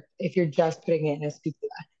fire if you're just putting it in a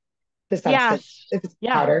scoopula? The substance, Yes. if it's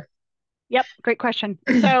Yeah. powder. Yep. Great question.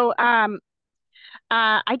 So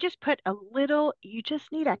I just put a little, you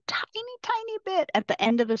just need a tiny, tiny bit at the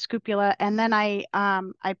end of the scupula. And then I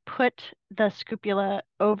put the scupula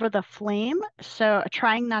over the flame. So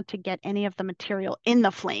trying not to get any of the material in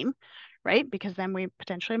the flame, right? Because then we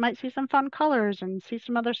potentially might see some fun colors and see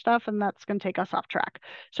some other stuff, and that's going to take us off track.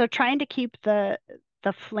 So trying to keep the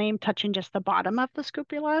flame touching just the bottom of the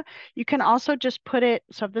scupula. You can also just put it,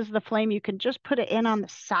 so if this is the flame, you can just put it in on the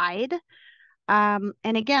side. And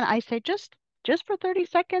again, I say just for 30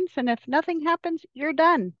 seconds, and if nothing happens, you're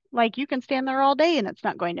done. Like you can stand there all day and it's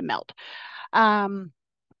not going to melt.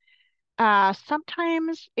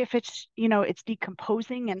 Sometimes if it's, it's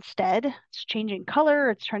decomposing instead, it's changing color,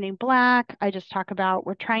 it's turning black. I just talk about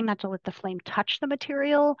we're trying not to let the flame touch the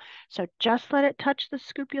material. So just let it touch the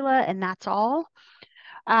scupula and that's all.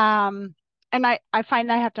 And I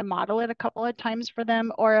find I have to model it a couple of times for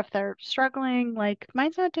them, or if they're struggling, like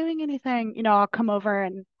mine's not doing anything, I'll come over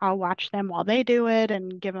and I'll watch them while they do it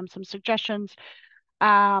and give them some suggestions.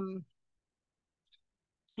 Yeah,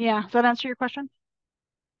 does that answer your question?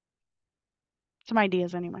 Some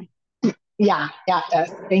ideas anyway. Yeah, it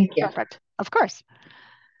does. Thank you. Perfect. Of course.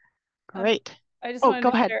 Great. I just Oh, wanted go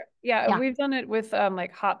to ahead. share. Yeah, Yeah. we've done it with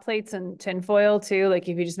like hot plates and tin foil too. Like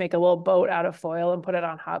if you just make a little boat out of foil and put it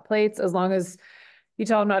on hot plates, as long as you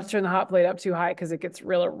tell them not to turn the hot plate up too high because it gets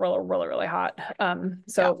really, really, really, really hot.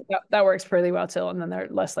 So that works pretty well too, and then they're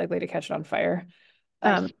less likely to catch it on fire.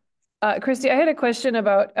 Nice. Christy, I had a question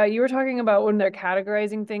about, you were talking about when they're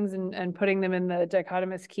categorizing things and putting them in the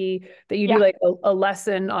dichotomous key, that you do like a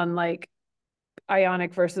lesson on like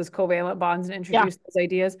ionic versus covalent bonds and introduce those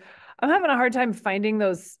ideas. I'm having a hard time finding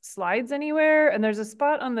those slides anywhere. And there's a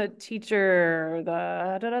spot on the teacher,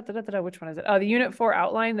 which one is it? Oh, the Unit 4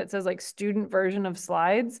 outline that says like student version of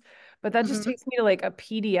slides, but that just takes me to like a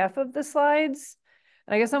PDF of the slides.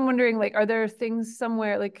 And I guess I'm wondering, like, are there things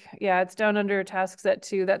somewhere like, yeah, it's down under task set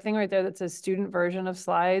 2, that thing right there that says student version of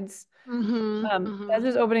slides. That's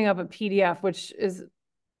just opening up a PDF, which is,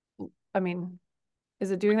 I mean, is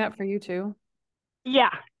it doing that for you too? Yeah,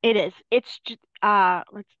 it is. It's just, yep,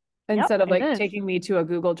 Instead of it like is. taking me to a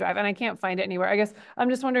Google Drive, and I can't find it anywhere. I guess I'm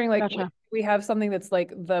just wondering, like, Gotcha. we have something that's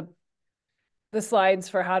like the slides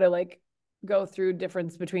for how to like go through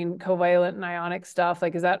difference between covalent and ionic stuff.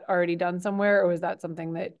 Like, is that already done somewhere, or is that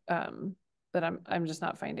something that that I'm just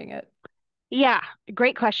not finding it? Yeah,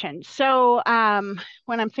 great question. So,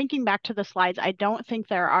 when I'm thinking back to the slides, I don't think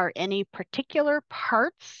there are any particular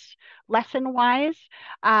parts lesson wise,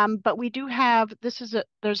 but we do have,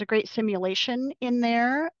 there's a great simulation in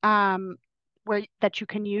there, where that you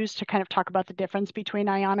can use to kind of talk about the difference between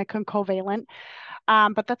ionic and covalent.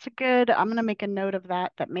 But that's I'm going to make a note of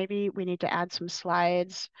that, that maybe we need to add some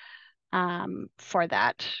slides, for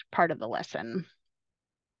that part of the lesson.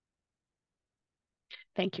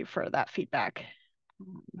 Thank you for that feedback.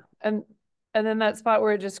 And and then that spot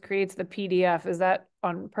where it just creates the PDF, is that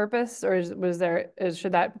on purpose, or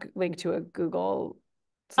should that link to a Google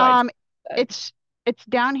slide? Um, it's it's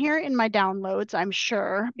down here in my downloads, I'm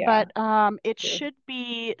sure, Yeah. but it should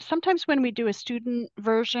be sometimes when we do a student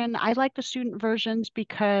version. I like the student versions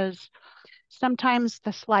because sometimes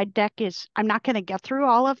the slide deck is, I'm not going to get through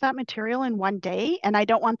all of that material in one day, and I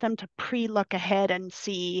don't want them to pre-look ahead and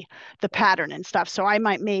see the pattern and stuff. So I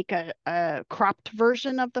might make a cropped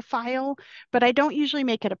version of the file, but I don't usually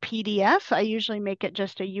make it a PDF. I usually make it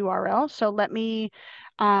just a URL. So let me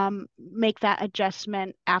make that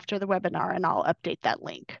adjustment after the webinar, and I'll update that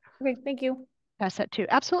link. Okay, thank you. Pass that too.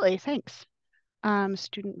 Absolutely, thanks.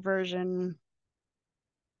 Student version.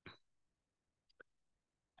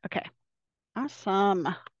 Okay, awesome,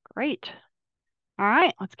 great. All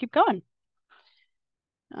right, let's keep going.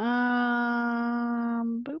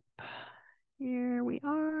 Boop. Here we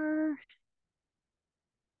are.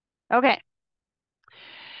 Okay.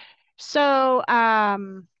 So,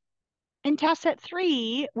 in task set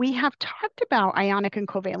 3, we have talked about ionic and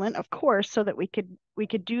covalent, of course, so that we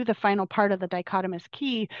could do the final part of the dichotomous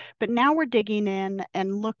key. But now we're digging in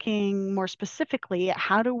and looking more specifically at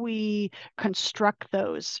how do we construct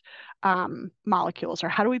those molecules, or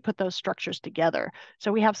how do we put those structures together.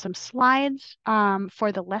 So we have some slides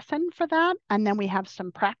for the lesson for that, and then we have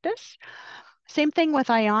some practice. Same thing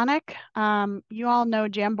with ionic. You all know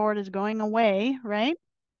Jamboard is going away, right?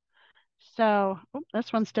 So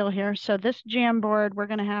this one's still here. So this Jamboard, we're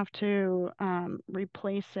going to have to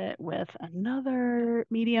replace it with another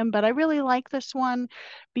medium. But I really like this one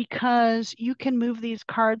because you can move these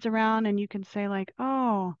cards around and you can say like,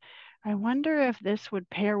 oh, I wonder if this would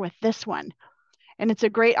pair with this one. And it's a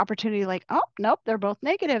great opportunity like, oh, nope, they're both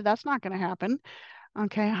negative. That's not going to happen.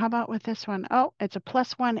 Okay, how about with this one? Oh, it's a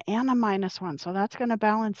 +1 and a -1, so that's going to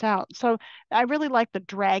balance out. So I really like the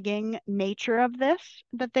dragging nature of this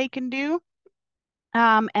that they can do.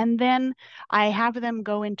 And then I have them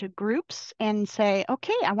go into groups and say,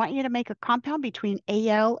 okay, I want you to make a compound between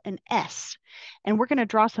Al and S. And we're going to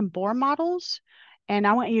draw some Bohr models, and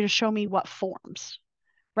I want you to show me what forms,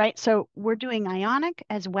 right? So we're doing ionic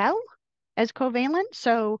as well as covalent.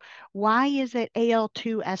 So why is it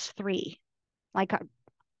Al2S3? Like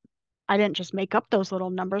I didn't just make up those little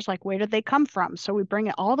numbers, like where did they come from? So we bring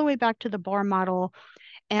it all the way back to the Bohr model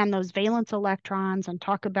and those valence electrons and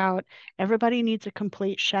talk about everybody needs a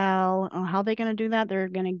complete shell. Oh, how are they going to do that? They're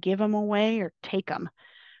going to give them away or take them.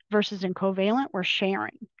 Versus in covalent, we're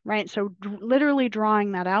sharing, right? So literally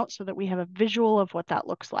drawing that out so that we have a visual of what that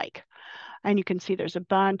looks like. And you can see there's a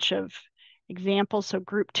bunch of examples. So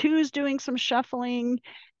group 2 is doing some shuffling,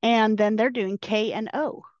 and then they're doing K and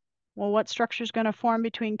O. Well, what structure is going to form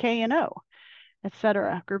between K and O,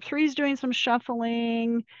 etc. Group 3 is doing some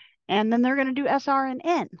shuffling, and then they're going to do SR and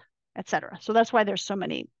N, etc. So that's why there's so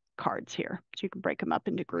many cards here. So you can break them up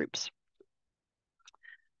into groups.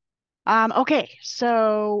 Okay,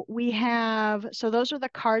 so those are the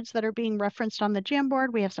cards that are being referenced on the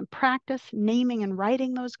Jamboard. We have some practice naming and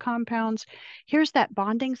writing those compounds. Here's that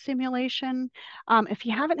bonding simulation. If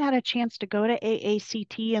you haven't had a chance to go to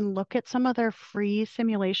AACT and look at some of their free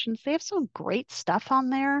simulations, they have some great stuff on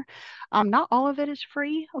there. Not all of it is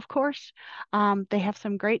free, of course. They have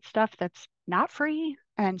some great stuff that's not free.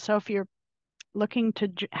 And so if you're looking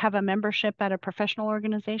to have a membership at a professional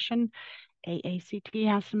organization, AACT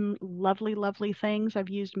has some lovely, lovely things I've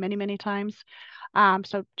used many, many times.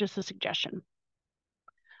 So just a suggestion.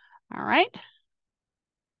 All right.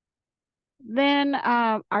 Then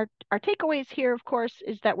our takeaways here, of course,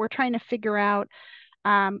 is that we're trying to figure out,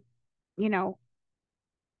 you know,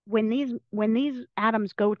 when these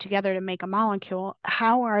atoms go together to make a molecule,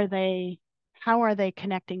 how are they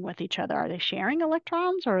connecting with each other? Are they sharing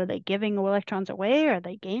electrons, or are they giving electrons away? Are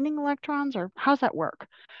they gaining electrons, or how's that work?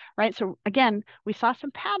 Right? So again, we saw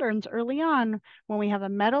some patterns early on. When we have a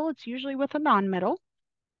metal, it's usually with a nonmetal.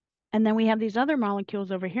 And then we have these other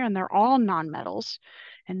molecules over here, and they're all nonmetals.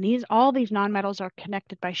 And all these nonmetals are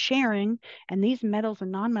connected by sharing, and these metals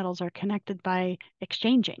and nonmetals are connected by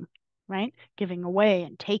exchanging, right? Giving away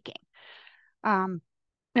and taking. Um,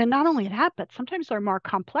 and not only that, but sometimes they're more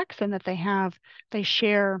complex in that they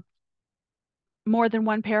share more than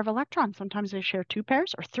one pair of electrons. Sometimes they share two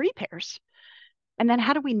pairs or three pairs. And then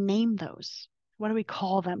how do we name those? What do we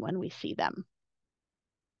call them when we see them?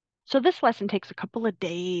 So this lesson takes a couple of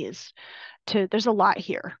days there's a lot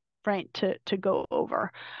here, right, to go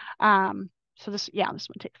over. So this one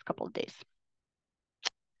takes a couple of days.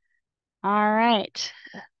 All right.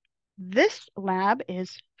 This lab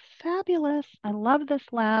is fabulous. I love this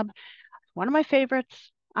lab. One of my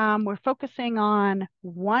favorites. We're focusing on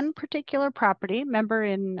one particular property. Remember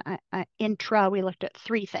in intra, we looked at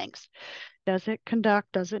three things. Does it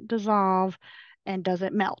conduct, does it dissolve, and does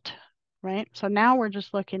it melt, right? So now we're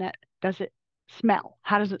just looking at, does it smell?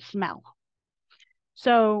 How does it smell?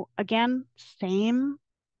 So again, same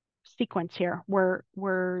sequence here. We're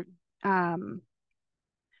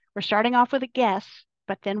starting off with a guess,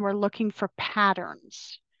 but then we're looking for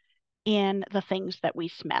patterns in the things that we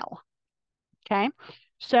smell. Okay,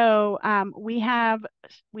 so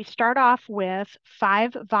we start off with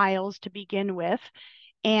 5 vials to begin with,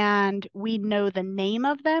 and we know the name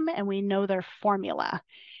of them and we know their formula.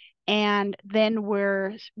 And then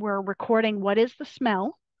we're recording what is the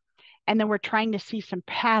smell, and then we're trying to see some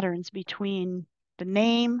patterns between the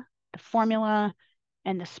name, the formula,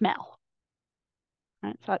 and the smell.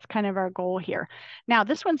 Right? So that's kind of our goal here. Now,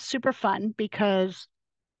 this one's super fun because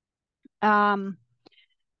you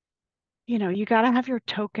got to have your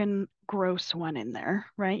token gross one in there,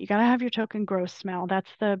 right? You got to have your token gross smell. That's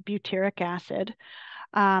the butyric acid.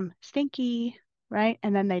 Stinky, right?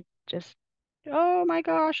 And then they just, oh my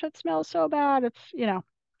gosh, it smells so bad. It's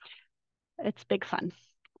big fun.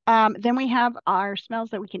 Then we have our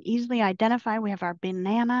smells that we can easily identify. We have our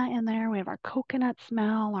banana in there. We have our coconut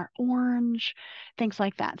smell, our orange, things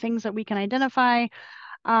like that, things that we can identify.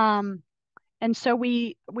 And so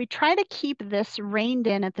we try to keep this reined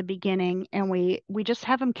in at the beginning, and we just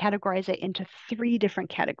have them categorize it into 3 different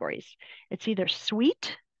categories. It's either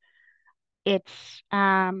sweet, it's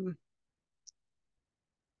going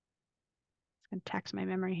to tax my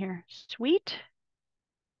memory here. Sweet,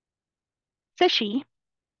 fishy.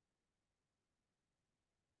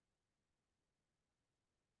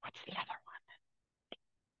 What's the other one?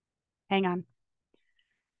 Hang on.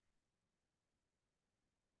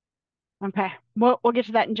 Okay, we'll get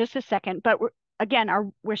to that in just a second. But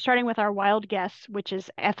we're starting with our wild guess, which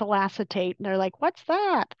is ethyl acetate. And they're like, what's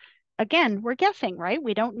that? Again, we're guessing, right?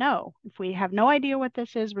 We don't know. If we have no idea what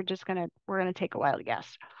this is, we're gonna take a wild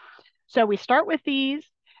guess. So we start with these,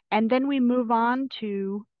 and then we move on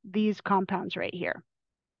to these compounds right here.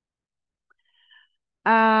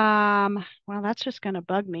 Well, that's just gonna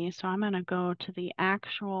bug me. So I'm gonna go to the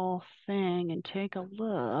actual thing and take a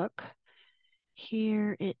look.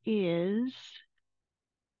 Here it is.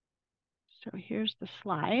 So here's the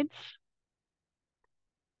slides.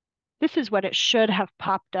 This is what it should have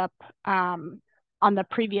popped up on the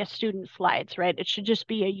previous student slides, right? It should just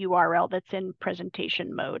be a URL that's in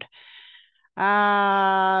presentation mode.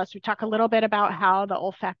 So we talk a little bit about how the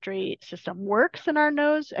olfactory system works in our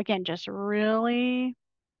nose. Again, just really,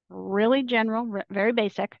 really general, very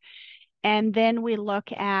basic. And then we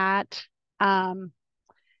look at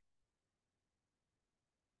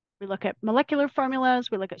molecular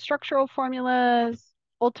formulas, we look at structural formulas.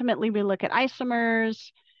 Ultimately, we look at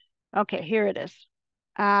isomers. Okay, here it is.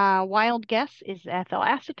 Wild guess is ethyl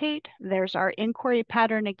acetate. There's our inquiry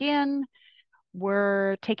pattern again.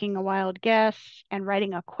 We're taking a wild guess and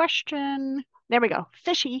writing a question. There we go.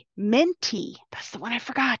 Fishy, minty. That's the one I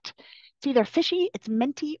forgot. It's either fishy, it's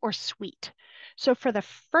minty, or sweet. So for the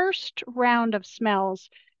first round of smells,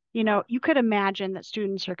 you could imagine that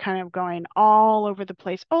students are kind of going all over the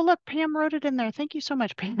place. Oh, look, Pam wrote it in there. Thank you so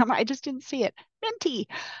much, Pam. I just didn't see it. Minty.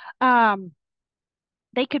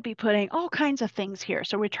 They could be putting all kinds of things here.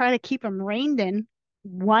 So we try to keep them reined in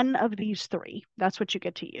one of these 3. That's what you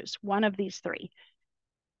get to use, one of these 3.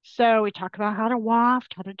 So we talk about how to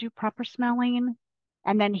waft, how to do proper smelling.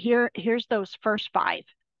 And then here's those first 5.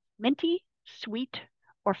 Minty, sweet,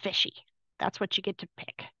 or fishy. That's what you get to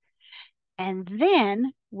pick. And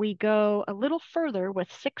then we go a little further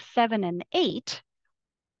with 6, 7, and 8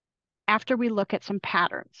 after we look at some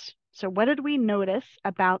patterns. So what did we notice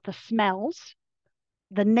about the smells,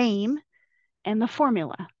 the name, and the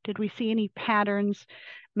formula? Did we see any patterns?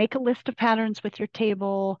 Make a list of patterns with your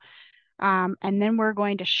table. And then we're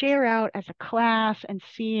going to share out as a class and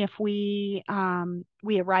see if we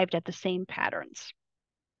arrived at the same patterns.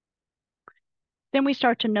 Then we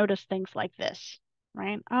start to notice things like this,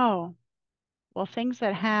 right? Oh, well, things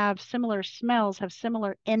that have similar smells have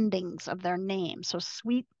similar endings of their name. So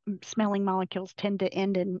sweet smelling molecules tend to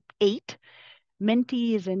end in ate,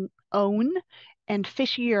 minty is in own, and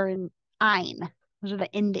fishy are in ein. Those are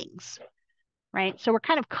the endings, right? So we're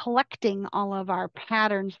kind of collecting all of our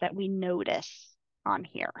patterns that we notice on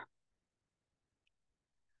here.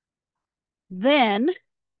 Then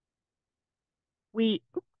we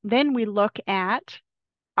look at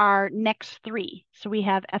our next three. So we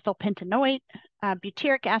have ethyl pentanoate,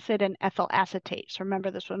 butyric acid, and ethyl acetate. So remember,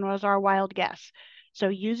 this one was our wild guess. So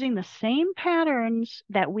using the same patterns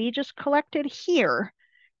that we just collected here,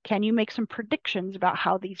 can you make some predictions about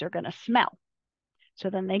how these are going to smell? So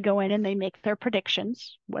then they go in and they make their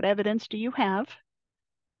predictions. What evidence do you have?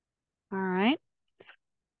 All right.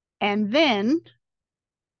 And then,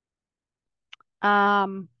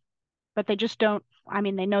 but they just don't, I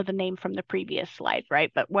mean, they know the name from the previous slide,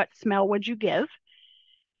 right? But what smell would you give?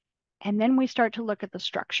 And then we start to look at the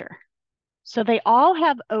structure. So they all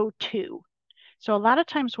have O2. So a lot of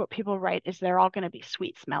times what people write is they're all going to be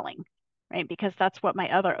sweet smelling, right? Because that's what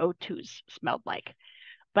my other O2s smelled like.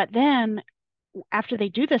 But then after they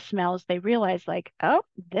do the smells, they realize like, oh,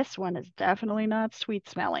 this one is definitely not sweet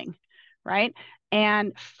smelling, right?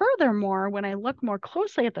 And furthermore, when I look more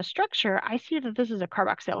closely at the structure, I see that this is a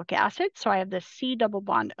carboxylic acid. So I have this C double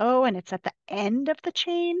bond O and it's at the end of the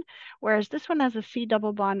chain, whereas this one has a C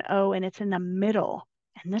double bond O and it's in the middle.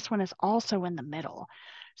 And this one is also in the middle.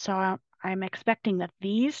 So I'm expecting that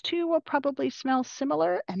these two will probably smell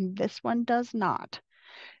similar and this one does not.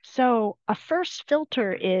 So a first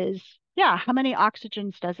filter is, yeah, how many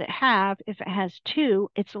oxygens does it have? If it has 2,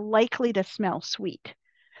 it's likely to smell sweet.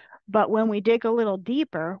 But when we dig a little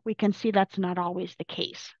deeper, we can see that's not always the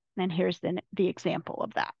case. And here's the example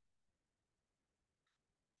of that.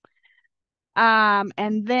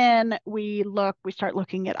 And then we start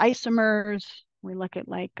looking at isomers. We look at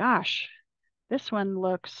like, gosh, this one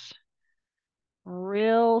looks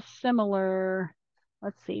real similar.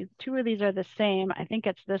 Let's see, 2 of these are the same. I think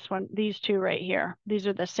it's this one, these 2 right here. These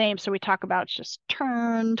are the same. So we talk about it's just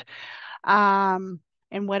turned.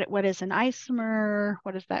 And what is an isomer?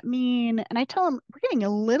 What does that mean? And I tell them we're getting a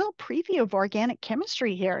little preview of organic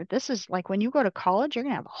chemistry here. This is like when you go to college, you're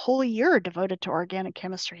gonna have a whole year devoted to organic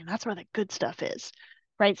chemistry, and that's where the good stuff is,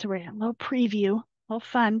 right? So we're getting a little preview, a little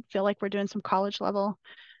fun. Feel like we're doing some college level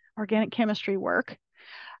organic chemistry work.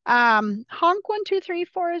 Honk 1, 2, 3,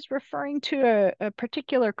 4 is referring to a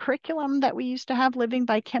particular curriculum that we used to have, Living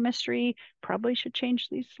by Chemistry. Probably should change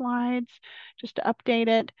these slides just to update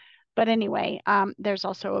it. But anyway, there's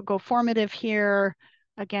also a Go Formative here,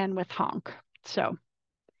 again with Honk. So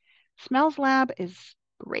Smells Lab is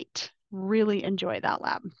great. Really enjoy that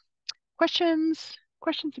lab. Questions?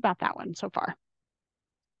 Questions about that one so far?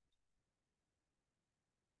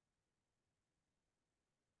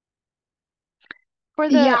 For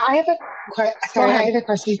the, Yeah, I have a go sorry, I ahead. have a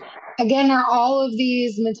question. Again, are all of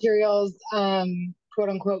these materials quote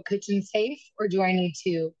unquote kitchen safe, or do I need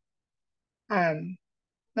to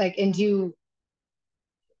like and do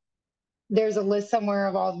there's a list somewhere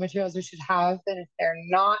of all the materials we should have, and if they're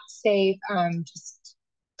not safe, just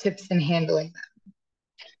tips in handling them.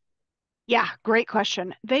 Yeah, great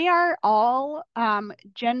question. They are all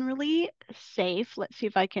generally safe. Let's see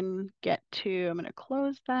if I can get to, I'm going to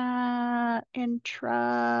close that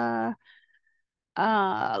intra.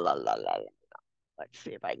 La, la, la, la. Let's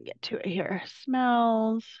see if I can get to it here.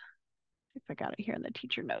 Smells. If I got it here in the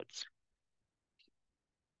teacher notes.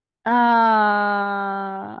 There's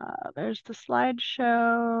the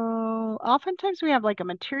slideshow. Oftentimes we have like a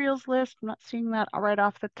materials list. I'm not seeing that right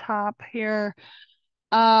off the top here.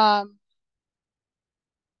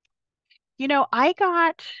 You know, I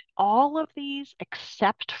got all of these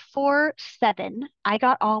except for 7. I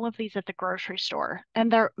got all of these at the grocery store,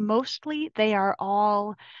 and they are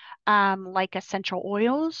all like essential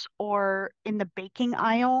oils or in the baking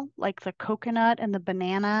aisle, like the coconut and the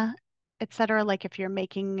banana, etc. Like if you're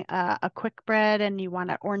making a quick bread and you want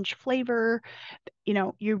an orange flavor, you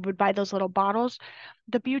know, you would buy those little bottles.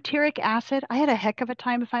 The butyric acid, I had a heck of a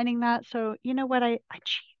time finding that. So you know what, I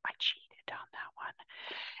cheated on that one.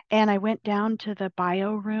 And I went down to the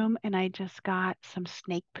bio room and I just got some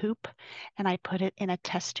snake poop and I put it in a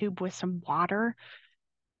test tube with some water,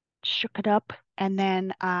 shook it up, and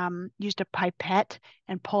then used a pipette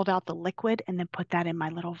and pulled out the liquid and then put that in my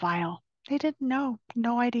little vial. They didn't know,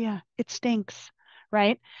 no idea. It stinks,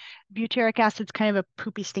 right? Butyric acid's kind of a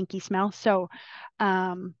poopy, stinky smell. So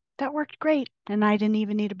that worked great. And I didn't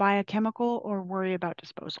even need to buy a chemical or worry about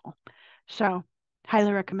disposal. So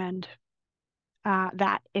highly recommend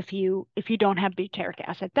that if you don't have butyric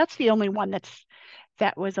acid. That's the only one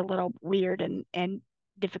that was a little weird and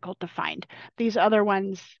difficult to find. These other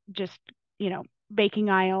ones just, baking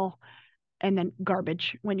aisle and then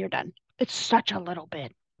garbage when you're done. It's such a little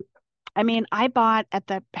bit. I mean, I bought at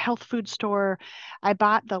the health food store, I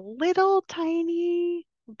bought the little tiny,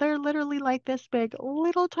 they're literally like this big,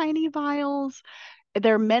 little tiny vials.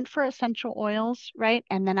 They're meant for essential oils, right?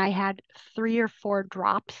 And then I had 3 or 4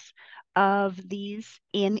 drops of these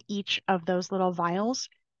in each of those little vials.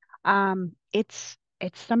 It's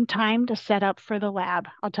some time to set up for the lab.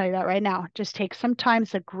 I'll tell you that right now. Just take some time.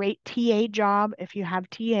 It's a great TA job if you have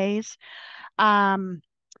TAs. Um,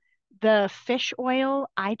 the fish oil,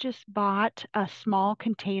 I just bought a small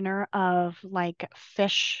container of like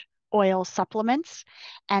fish oil supplements,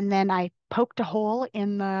 and then I poked a hole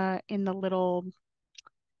in the little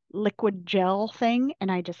liquid gel thing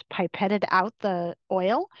and I just pipetted out the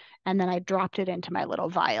oil and then I dropped it into my little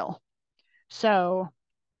vial. So,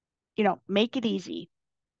 make it easy.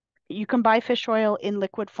 You can buy fish oil in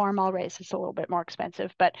liquid form already. It's a little bit more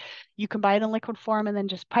expensive, but you can buy it in liquid form and then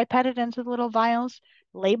just pipette it into the little vials,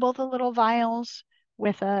 label the little vials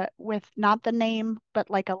with not the name, but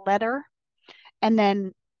like a letter, and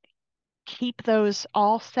then keep those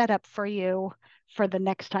all set up for you for the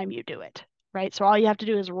next time you do it, right? So all you have to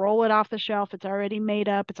do is roll it off the shelf. It's already made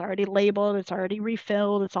up, it's already labeled, it's already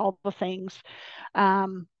refilled, it's all the things.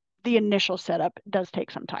 The initial setup does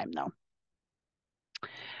take some time though.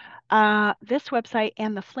 This website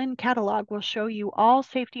and the Flynn catalog will show you all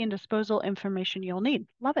safety and disposal information you'll need.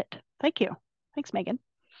 Love it. Thank you. Thanks, Megan.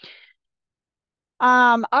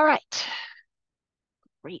 All right.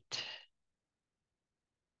 Great.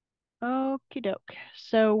 Okie doke.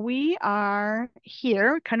 So we are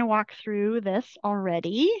here, kind of walk through this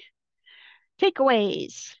already.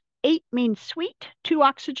 Takeaways. 8 means sweet, 2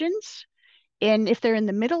 oxygens. And if they're in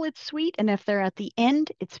the middle, it's sweet. And if they're at the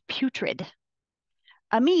end, it's putrid.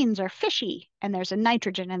 Amines are fishy, and there's a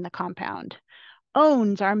nitrogen in the compound.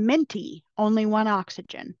 Ones are minty, only 1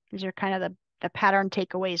 oxygen. These are kind of the pattern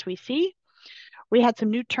takeaways we see. We had some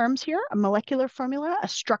new terms here, a molecular formula, a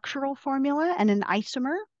structural formula, and an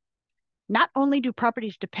isomer. Not only do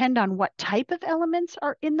properties depend on what type of elements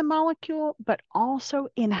are in the molecule, but also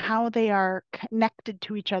in how they are connected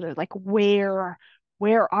to each other. Like where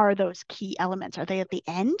are those key elements? Are they at the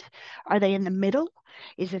end? Are they in the middle?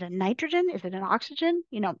 Is it a nitrogen? Is it an oxygen?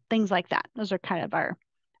 Things like that. Those are kind of our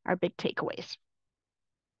big takeaways.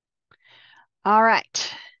 All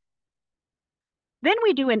right. Then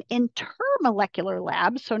we do an intermolecular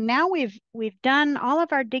lab. So now we've done all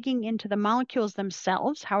of our digging into the molecules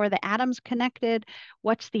themselves. How are the atoms connected?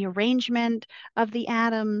 What's the arrangement of the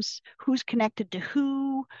atoms? Who's connected to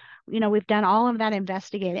who? We've done all of that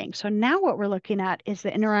investigating. So now what we're looking at is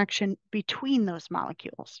the interaction between those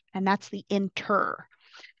molecules, and that's the inter.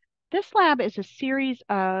 This lab is a series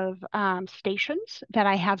of stations that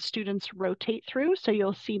I have students rotate through. So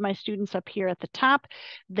you'll see my students up here at the top.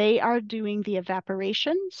 They are doing the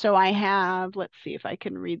evaporation. So I have, let's see if I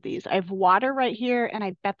can read these. I have water right here, and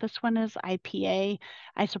I bet this one is IPA,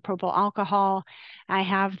 isopropyl alcohol. I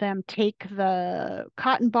have them take the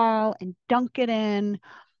cotton ball and dunk it in,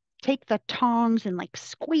 take the tongs and like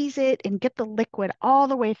squeeze it and get the liquid all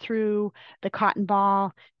the way through the cotton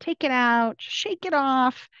ball, take it out, shake it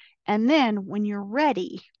off. And then when you're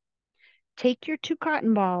ready, take your 2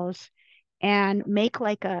 cotton balls and make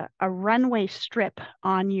like a runway strip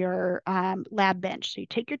on your lab bench. So you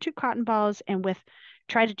take your 2 cotton balls and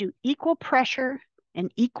try to do equal pressure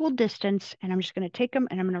and equal distance. And I'm just going to take them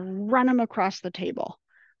and I'm going to run them across the table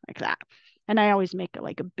like that. And I always make it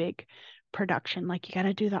like a big production. Like you got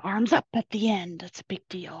to do the arms up at the end. That's a big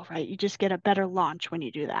deal, right? You just get a better launch when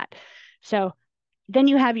you do that. So then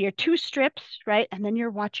you have your 2 strips, right? And then you're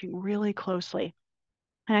watching really closely.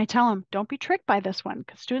 And I tell them, don't be tricked by this one,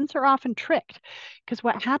 because students are often tricked. Because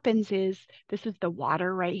what happens is, this is the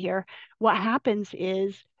water right here. What happens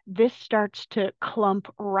is this starts to clump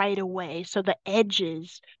right away. So the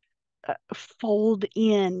edges fold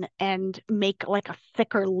in and make like a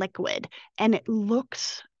thicker liquid, and it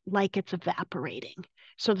looks like it's evaporating.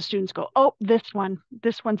 So the students go, oh, this one's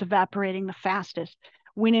evaporating the fastest.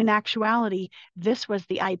 when in actuality, this was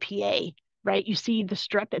the IPA, right? You see the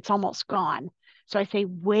strip, it's almost gone. So I say,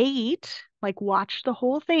 wait, like watch the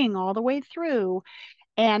whole thing all the way through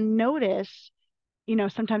and notice,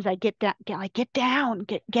 sometimes I get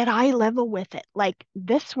eye level with it. Like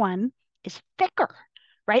this one is thicker,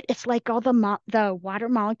 right? It's like all the water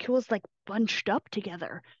molecules like bunched up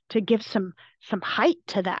together to give some height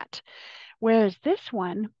to that. Whereas this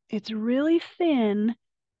one, it's really thin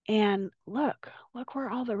and look where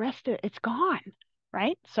all the rest of it's gone,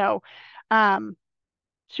 right? So um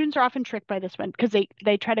students are often tricked by this one because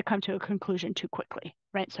they try to come to a conclusion too quickly,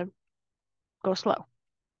 right? So go slow,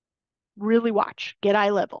 really watch, get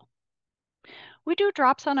eye level. We do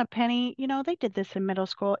drops on a penny. They did this in middle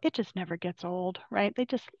school. It just never gets old, right? They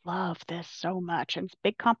just love this so much. And it's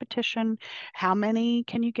big competition. How many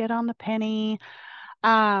can you get on the penny?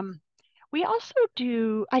 Um, we also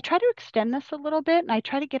I try to extend this a little bit and I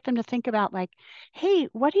try to get them to think about like, hey,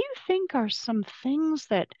 what do you think are some things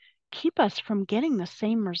that keep us from getting the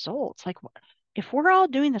same results? Like if we're all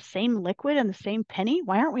doing the same liquid and the same penny,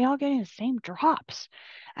 why aren't we all getting the same drops?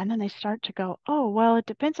 And then they start to go, oh, well, it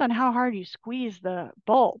depends on how hard you squeeze the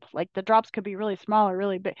bulb. Like the drops could be really small or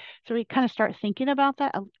really big. So we kind of start thinking about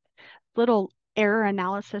that little error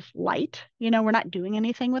analysis light. We're not doing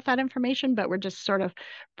anything with that information, but we're just sort of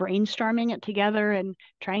brainstorming it together and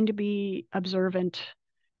trying to be observant,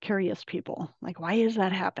 curious people. Like, why is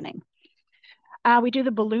that happening? We do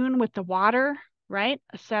the balloon with the water, right?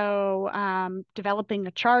 So developing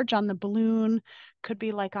a charge on the balloon could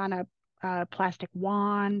be like on a plastic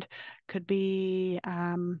wand, could be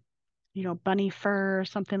bunny fur,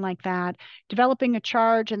 something like that. Developing a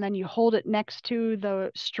charge and then you hold it next to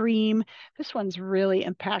the stream. This one's really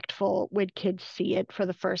impactful when kids see it for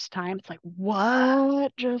the first time. It's like,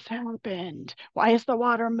 what just happened? Why is the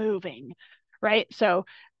water moving? Right? So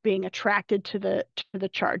being attracted to the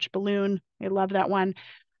charged balloon. I love that one.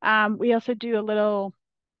 We also do the little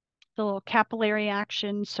capillary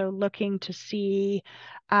action, so looking to see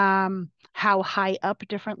how high up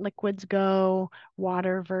different liquids go,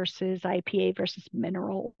 water versus IPA versus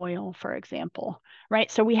mineral oil, for example, right?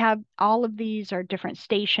 So we have all of these are different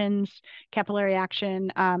stations, capillary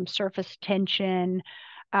action, surface tension,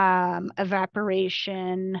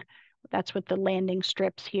 evaporation, that's with the landing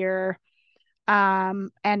strips here,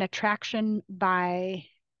 and attraction,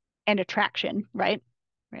 right?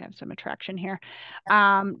 We have some attraction here.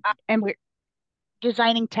 And we're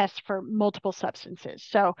designing tests for multiple substances.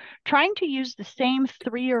 So trying to use the same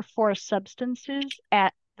 3 or 4 substances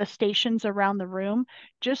at the stations around the room,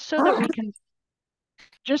 just so that we can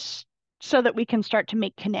just so that we can start to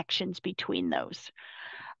make connections between those.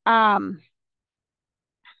 Let's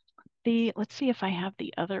see if I have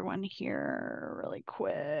the other one here really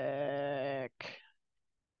quick.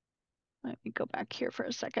 Let me go back here for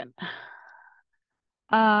a second.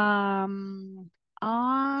 On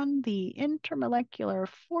the intermolecular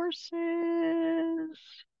forces,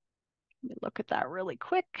 let me look at that really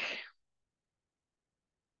quick.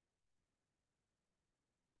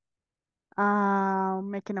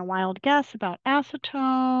 Making a wild guess about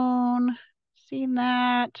acetone. Seen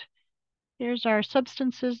that. Here's our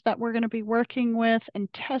substances that we're going to be working with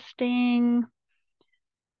and testing.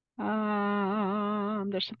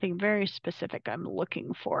 There's something very specific I'm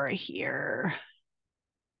looking for here.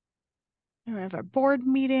 We have our board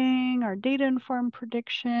meeting, our data-informed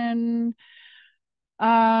prediction.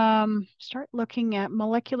 Start looking at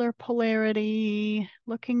molecular polarity,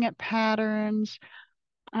 looking at patterns.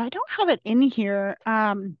 I don't have it in here,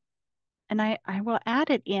 and I will add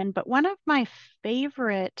it in, but one of my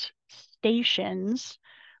favorite stations,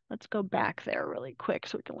 let's go back there really quick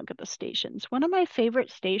so we can look at the stations. One of my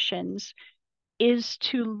favorite stations is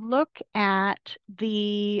to look at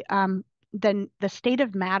the state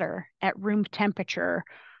of matter at room temperature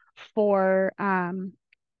for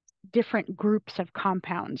different groups of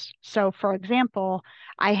compounds. So for example,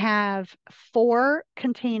 I have 4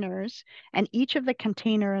 containers and each of the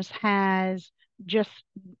containers has just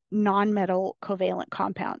non-metal covalent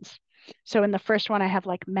compounds. So in the first one, I have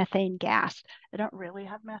like methane gas. I don't really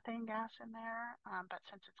have methane gas in there, but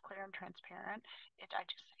since it's clear and transparent, I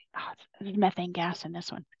just say, oh, it's methane gas in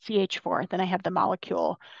this one, CH4. Then I have the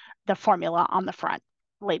molecule, the formula on the front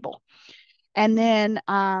label. And then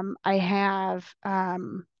I have, I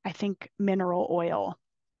think, mineral oil.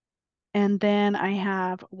 And then I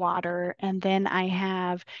have water. And then I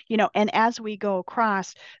have, and as we go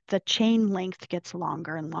across, the chain length gets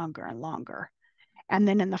longer and longer and longer. And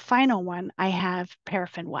then in the final one, I have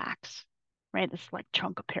paraffin wax, right? This like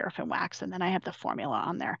chunk of paraffin wax. And then I have the formula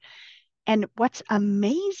on there. And what's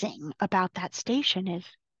amazing about that station is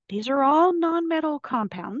These are all non-metal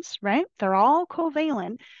compounds, right? They're all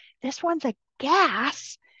covalent. This one's a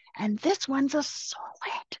gas and this one's a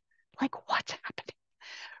solid. Like, what's happening,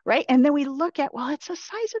 right? And then we look at, well, it's the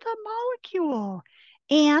size of the molecule.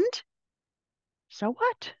 And so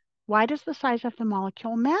what? Why does the size of the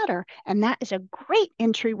molecule matter? And that is a great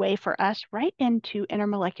entryway for us right into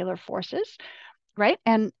intermolecular forces, right?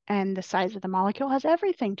 And the size of the molecule has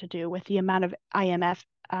everything to do with the amount of IMF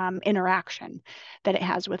interaction that it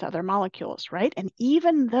has with other molecules, right? And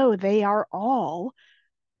even though they are all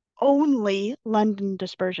only London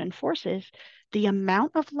dispersion forces, the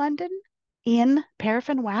amount of London in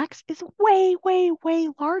paraffin wax is way, way, way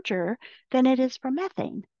larger than it is for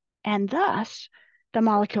methane. And thus, the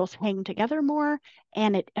molecules hang together more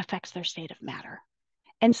and it affects their state of matter.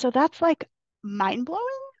 And so that's like mind blowing.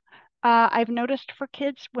 I've noticed for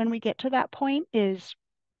kids when we get to that point is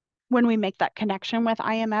when we make that connection with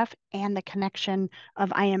IMF and the connection of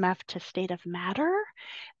IMF to state of matter,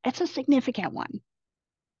 it's a significant one.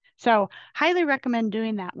 So highly recommend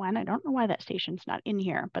doing that one. I don't know why that station's not in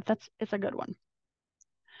here, but it's a good one.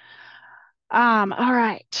 All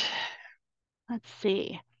right. Let's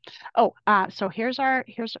see. Oh, so here's kind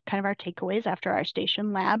of our takeaways after our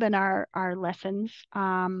station lab and our lessons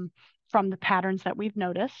from the patterns that we've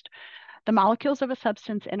noticed. The molecules of a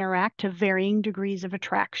substance interact to varying degrees of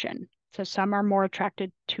attraction. So some are more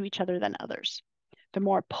attracted to each other than others. The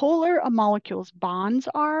more polar a molecule's bonds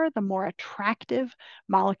are, the more attractive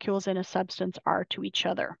molecules in a substance are to each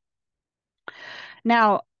other.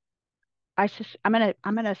 Now, I'm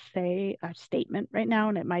gonna say a statement right now,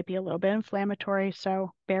 and it might be a little bit inflammatory,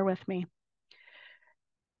 so bear with me.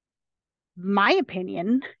 My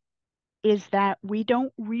opinion is that we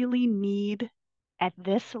don't really need, at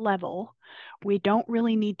this level, we don't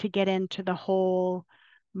really need to get into the whole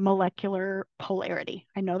molecular polarity.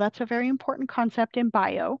 I know that's a very important concept in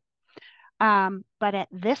bio, but at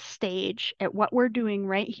this stage, at what we're doing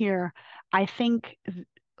right here, I think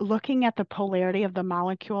looking at the polarity of the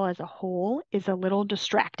molecule as a whole is a little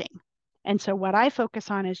distracting. And so what I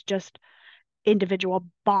focus on is just individual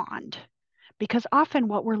bond, because often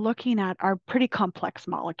what we're looking at are pretty complex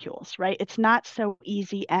molecules, right? It's not so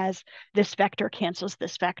easy as this vector cancels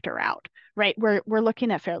this vector out, right? We're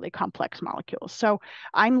looking at fairly complex molecules. So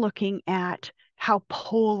I'm looking at how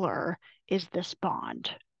polar is this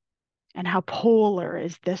bond, and how polar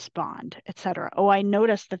is this bond, et cetera. Oh, I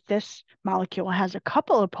noticed that this molecule has a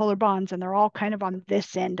couple of polar bonds and they're all kind of on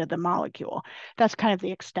this end of the molecule. That's kind of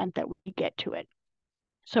the extent that we get to it.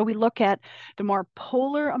 So we look at the more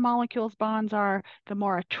polar a molecule's bonds are, the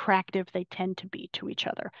more attractive they tend to be to each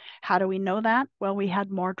other. How do we know that? Well, we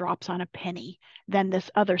had more drops on a penny than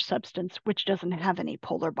this other substance, which doesn't have any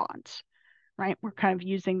polar bonds, right? We're kind of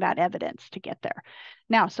using that evidence to get there.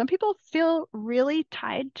 Now, some people feel really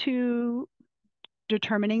tied to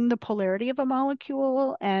determining the polarity of a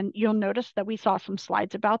molecule, and you'll notice that we saw some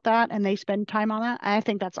slides about that and they spend time on that. I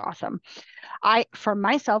think that's awesome. For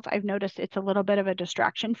myself, I've noticed it's a little bit of a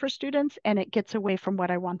distraction for students and it gets away from what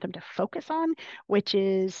I want them to focus on, which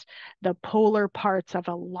is the polar parts of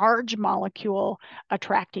a large molecule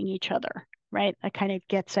attracting each other, right? That kind of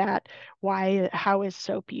gets at how is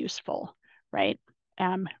soap useful, right?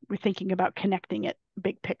 We're thinking about connecting it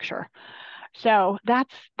big picture. So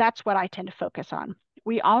that's what I tend to focus on.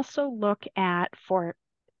 We also look at, for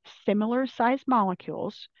similar sized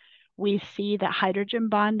molecules, we see that hydrogen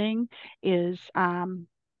bonding is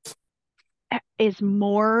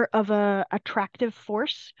more of a attractive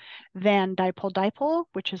force than dipole-dipole,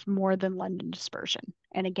 which is more than London dispersion.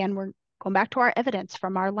 And again, we're going back to our evidence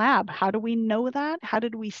from our lab. How do we know that? How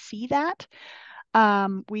did we see that?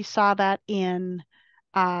 We saw that in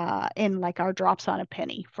like our drops on a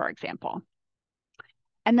penny, for example.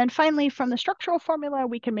 And then finally, from the structural formula,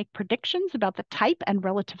 we can make predictions about the type and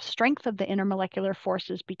relative strength of the intermolecular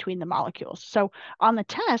forces between the molecules. So on the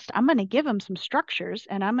test, I'm going to give them some structures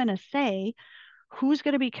and I'm going to say who's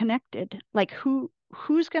going to be connected, like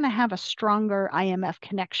who's going to have a stronger IMF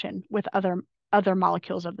connection with other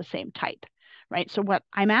molecules of the same type, right? So what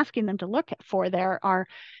I'm asking them to look for there are,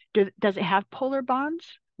 does it have polar bonds?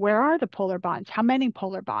 Where are the polar bonds? How many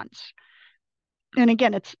polar bonds? And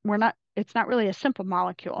again, it's not really a simple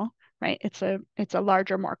molecule, right? It's a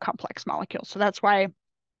larger, more complex molecule. So that's why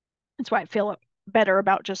I feel better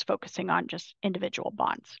about just focusing on just individual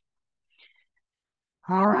bonds.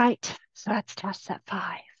 All right, so that's test set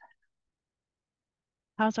 5.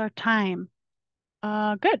 How's our time?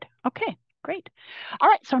 Good. Okay, great. All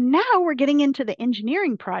right, so now we're getting into the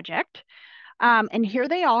engineering project. And here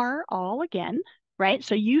they are all again, right?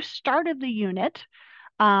 So you started the unit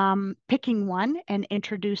picking one and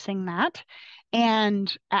introducing that.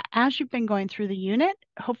 And as you've been going through the unit,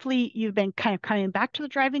 hopefully you've been kind of coming back to the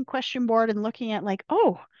driving question board and looking at like,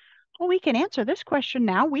 oh, well, we can answer this question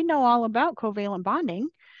now. We know all about covalent bonding,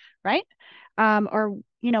 right? Or,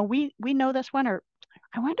 we know this one, or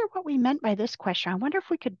I wonder what we meant by this question. I wonder if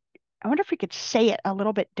we could say it a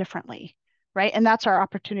little bit differently, right? And that's our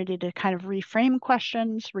opportunity to kind of reframe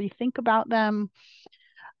questions, rethink about them.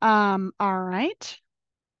 All right.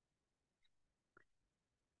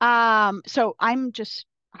 So I'm just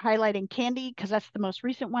highlighting candy because that's the most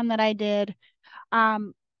recent one that I did.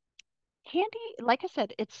 Um, Candy, like I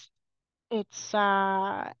said, it's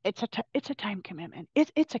a time commitment.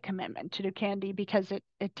 It's a commitment to do candy because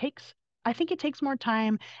it takes, I think it takes more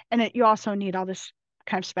time, and you also need all this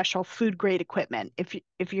kind of special food grade equipment.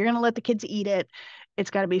 If you're gonna let the kids eat it, it's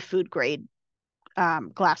got to be food grade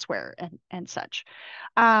glassware and such.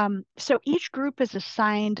 So each group is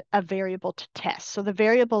assigned a variable to test. So the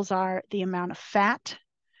variables are the amount of fat,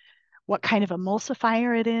 what kind of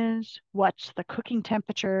emulsifier it is, what's the cooking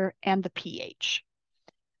temperature, and the pH.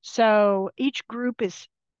 So each group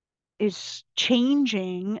is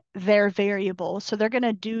changing their variable. So they're going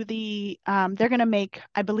to do they're going to make,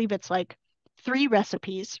 I believe it's like 3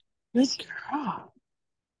 recipes.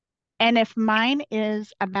 And if mine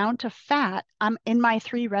is amount of fat, I'm in my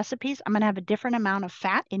 3 recipes, I'm going to have a different amount of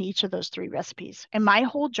fat in each of those 3 recipes. And my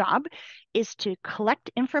whole job is to collect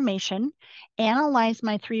information, analyze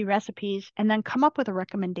my 3 recipes, and then come up with a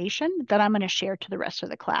recommendation that I'm going to share to the rest of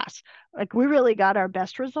the class. Like we really got our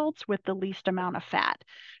best results with the least amount of fat.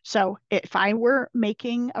 So if I were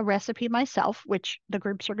making a recipe myself, which the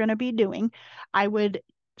groups are going to be doing, I would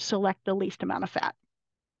select the least amount of fat.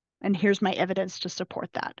 And here's my evidence to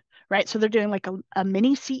support that, right? So they're doing like a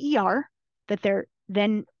mini CER that they're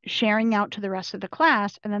then sharing out to the rest of the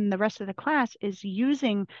class. And then the rest of the class is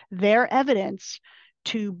using their evidence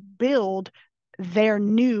to build their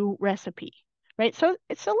new recipe, right? So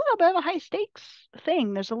it's a little bit of a high stakes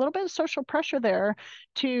thing. There's a little bit of social pressure there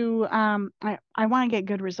to, I want to get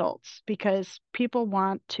good results because people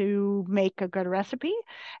want to make a good recipe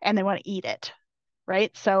and they want to eat it,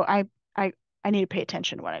 right? So I need to pay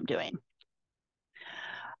attention to what I'm doing.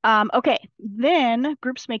 Okay, then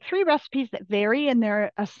groups make 3 recipes that vary in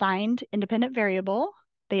their assigned independent variable.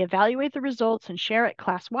 They evaluate the results and share it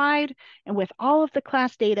class-wide. And with all of the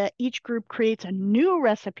class data, each group creates a new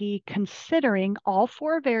recipe considering all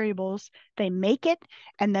 4 variables. They make it,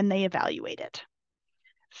 and then they evaluate it.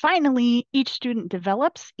 Finally, each student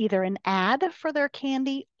develops either an ad for their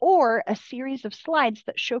candy or a series of slides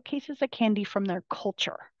that showcases a candy from their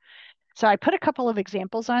culture. So I put a couple of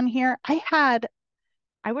examples on here.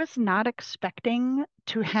 I was not expecting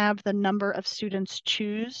to have the number of students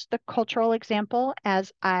choose the cultural example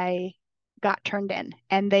as I got turned in,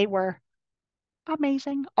 and they were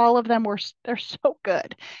amazing. All of them they're so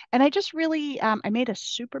good. And I just really, I made a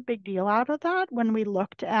super big deal out of that when we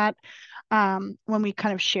looked at, when we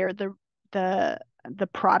kind of shared the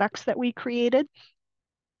products that we created.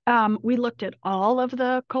 We looked at all of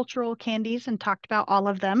the cultural candies and talked about all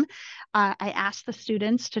of them. I asked the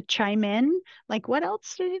students to chime in, like, what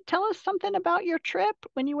else did you tell us something about your trip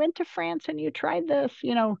when you went to France and you tried this?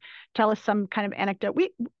 Tell us some kind of anecdote.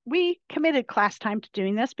 We committed class time to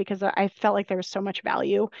doing this because I felt like there was so much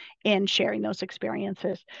value in sharing those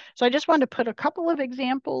experiences. So I just wanted to put a couple of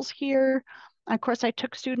examples here. Of course, I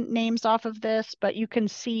took student names off of this, but you can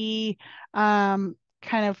see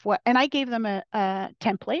kind of and I gave them a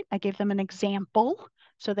template. I gave them an example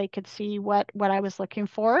so they could see what I was looking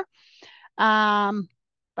for.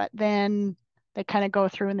 But then they kind of go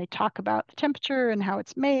through and they talk about the temperature and how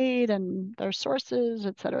it's made and their sources,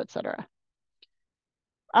 et cetera, et cetera.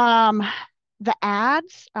 The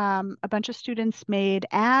ads, a bunch of students made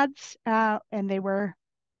ads and they were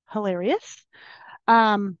hilarious.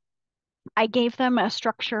 I gave them a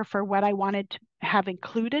structure for what I wanted to have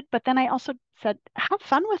included, but then I also said, have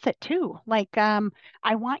fun with it too. Like,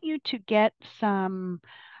 I want you to get some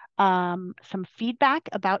feedback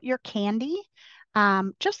about your candy,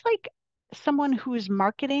 just like someone who's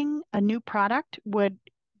marketing a new product would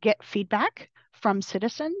get feedback from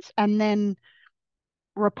citizens and then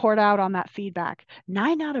report out on that feedback.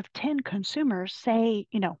 9 out of 10 consumers say,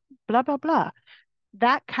 blah, blah, blah.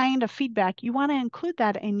 That kind of feedback, you want to include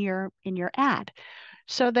that in your ad.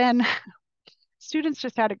 So then students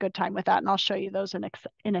just had a good time with that, and I'll show you those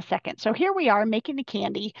in a second. So here we are making the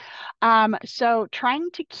candy. So trying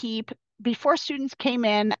to keep, before students came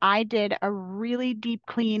in, I did a really deep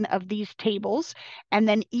clean of these tables. And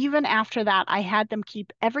then even after that, I had them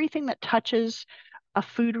keep everything that touches a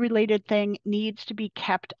food related thing needs to be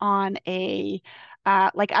kept on a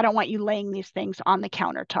Like, I don't want you laying these things on the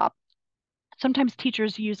countertop. Sometimes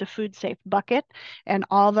teachers use a food safe bucket and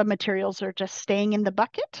all the materials are just staying in the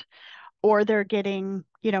bucket, or they're getting,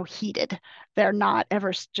 heated. They're not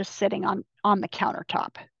ever just sitting on the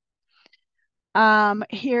countertop.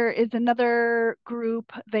 Here is another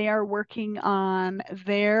group. They are working on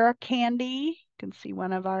their candy. You can see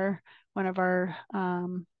one of our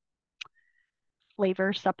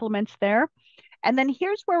flavor supplements there. And then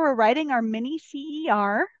here's where we're writing our mini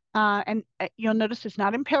CER. And you'll notice it's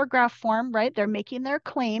not in paragraph form, right? They're making their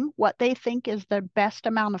claim, what they think is the best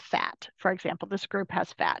amount of fat. For example, this group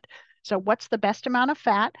has fat. So what's the best amount of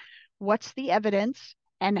fat? What's the evidence?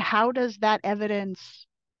 And how does that evidence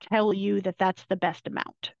tell you that that's the best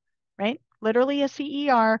amount, right? Literally a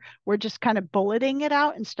CER, we're just kind of bulleting it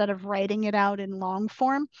out instead of writing it out in long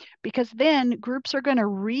form, because then groups are going to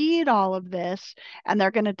read all of this and they're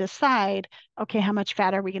going to decide, okay, how much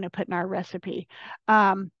fat are we going to put in our recipe?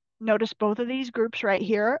 Notice both of these groups right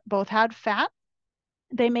here, both had fat.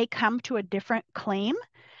 They may come to a different claim,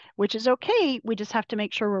 which is okay. We just have to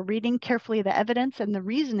make sure we're reading carefully the evidence and the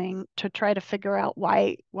reasoning to try to figure out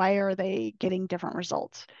why are they getting different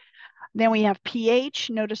results. Then we have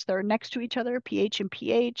pH. Notice they're next to each other, pH and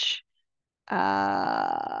pH.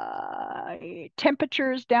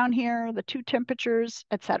 Temperatures down here, the two temperatures,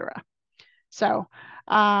 etc. So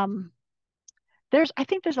I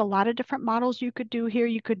think there's a lot of different models you could do here.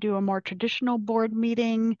 You could do a more traditional board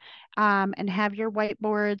meeting and have your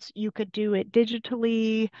whiteboards. You could do it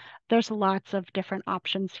digitally. There's lots of different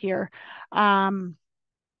options here.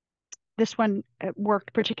 This one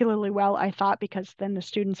worked particularly well, I thought, because then the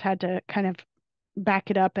students had to kind of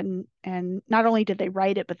back it up and not only did they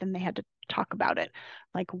write it, but then they had to talk about it.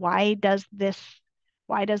 Like, why does this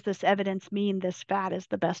evidence mean this fat is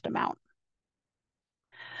the best amount?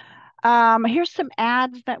 Here's some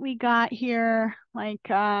ads that we got here. Like,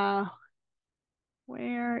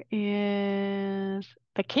 where is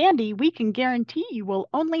the candy we can guarantee you will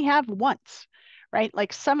only have once, right?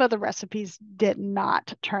 Like, some of the recipes did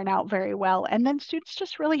not turn out very well. And then students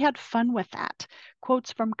just really had fun with that.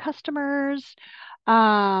 Quotes from customers,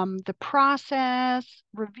 the process,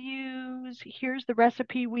 reviews. Here's the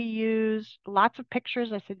recipe we use. Lots of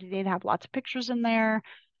pictures. I said you need to have lots of pictures in there.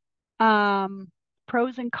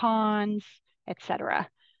 Pros and cons, etc.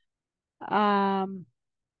 Some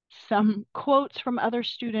quotes from other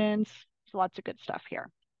students. There's lots of good stuff here.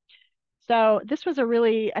 So this was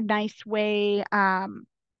a nice way.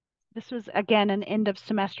 This was, again, an end of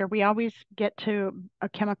semester. We always get to a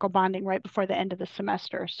chemical bonding right before the end of the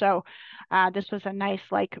semester. So this was a nice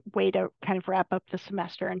way to kind of wrap up the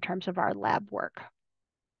semester in terms of our lab work.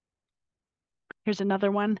 Here's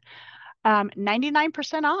another one,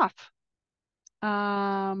 99% off.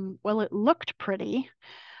 Well, it looked pretty.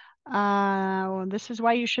 This is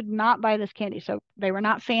why you should not buy this candy. So they were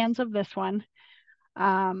not fans of this one,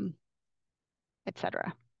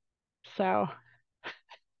 etc. So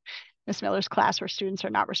Miss Miller's class, where students are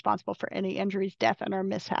not responsible for any injuries, death, and or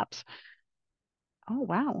mishaps. Oh,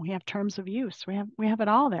 wow. We have terms of use. We have it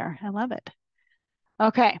all there. I love it.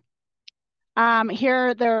 Okay.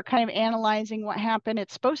 Here they're kind of analyzing what happened.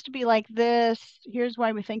 It's supposed to be like this. Here's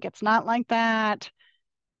why we think it's not like that,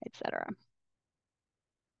 etc.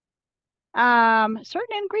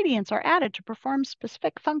 Certain ingredients are added to perform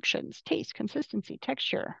specific functions: taste, consistency,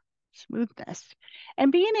 texture, smoothness.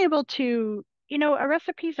 And being able to, a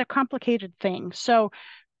recipe is a complicated thing. So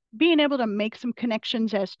being able to make some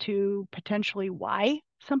connections as to potentially why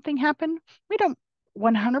something happened. We don't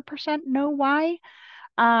 100% know why.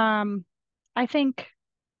 I think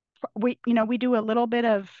we do a little bit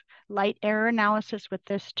of light error analysis with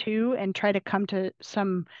this too, and try to come to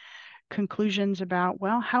some conclusions about,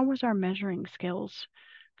 well, how was our measuring skills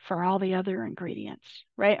for all the other ingredients,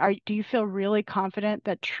 right? Do you feel really confident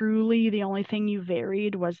that truly the only thing you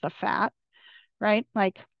varied was the fat, right?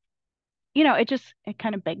 Like, it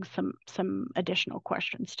kind of begs some additional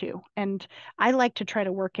questions too. And I like to try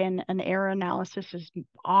to work in an error analysis as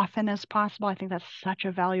often as possible. I think that's such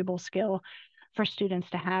a valuable skill for students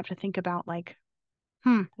to have, to think about, like,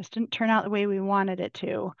 this didn't turn out the way we wanted it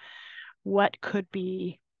to. What could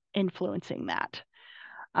be influencing that?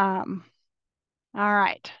 All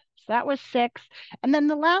right, so that was 6. And then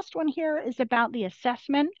the last one here is about the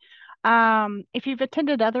assessment. If you've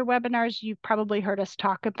attended other webinars, you've probably heard us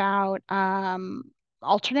talk about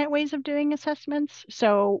alternate ways of doing assessments.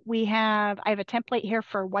 So I have a template here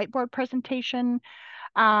for whiteboard presentation,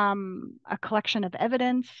 a collection of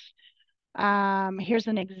evidence. Here's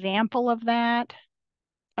an example of that.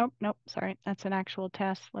 Oh, nope, sorry, that's an actual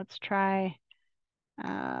test. Let's try.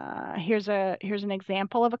 Here's an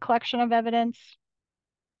example of a collection of evidence.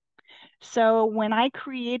 So when I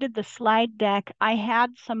created the slide deck, I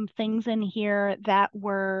had some things in here that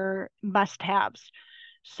were must-haves.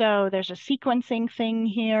 So there's a sequencing thing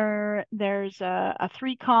here. There's a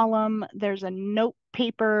 3-column. There's a note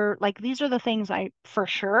paper. Like these are the things I for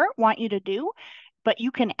sure want you to do, but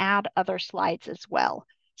you can add other slides as well.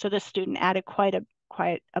 So this student added quite a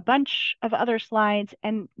bunch of other slides.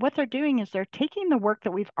 And what they're doing is they're taking the work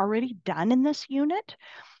that we've already done in this unit,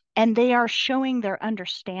 and they are showing their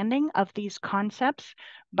understanding of these concepts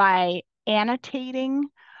by annotating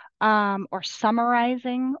or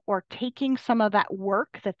summarizing or taking some of that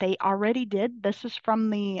work that they already did. This is from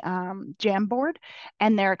the Jamboard,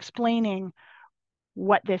 and they're explaining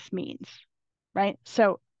what this means, right?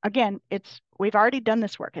 So again, we've already done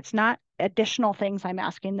this work. It's not additional things I'm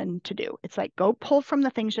asking them to do. It's like, go pull from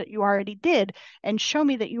the things that you already did and show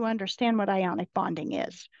me that you understand what ionic bonding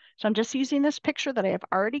is. So I'm just using this picture that I have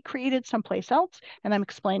already created someplace else, and I'm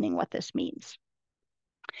explaining what this means.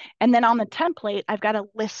 And then on the template, I've got a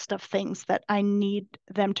list of things that I need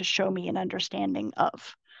them to show me an understanding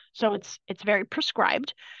of. So it's very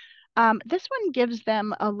prescribed. This one gives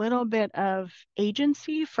them a little bit of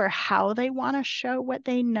agency for how they want to show what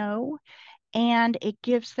they know, and it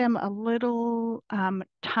gives them a little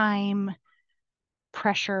time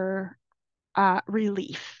pressure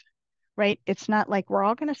relief, right? It's not like we're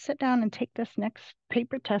all going to sit down and take this next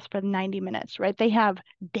paper test for 90 minutes, right? They have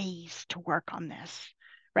days to work on this,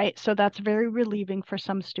 right? So that's very relieving for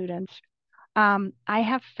some students. I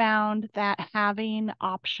have found that having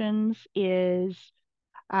options is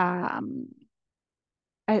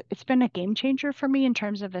it's been a game changer for me in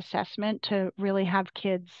terms of assessment to really have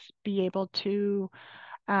kids be able to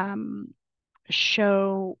um,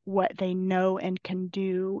 show what they know and can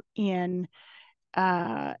do in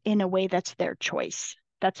a way that's their choice.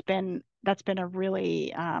 That's been a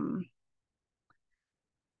really kind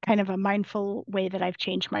of a mindful way that I've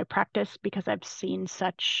changed my practice because I've seen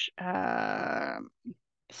such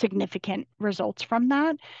significant results from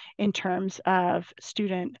that in terms of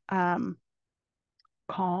student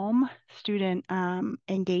calm, student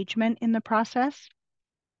engagement in the process.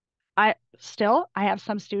 I have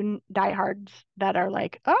some student diehards that are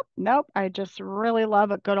like, oh, nope, I just really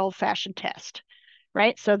love a good old-fashioned test,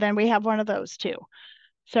 right? So then we have one of those too.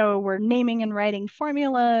 So we're naming and writing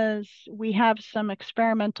formulas. We have some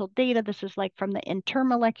experimental data. This is like from the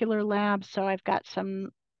intermolecular lab. So I've got some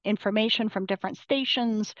information from different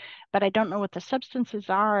stations, but I don't know what the substances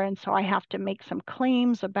are. And so I have to make some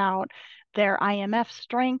claims about their IMF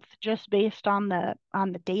strength just based on the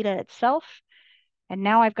data itself. And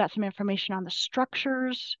now I've got some information on the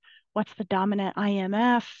structures. What's the dominant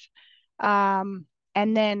IMF? And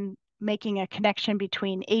then making a connection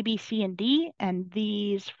between A, B, C, and D, and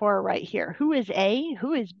these four right here. Who is A?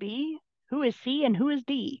 Who is B? Who is C? And who is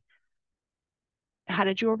D? How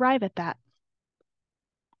did you arrive at that?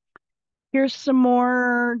 Here's some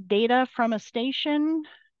more data from a station.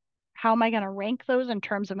 How am I going to rank those in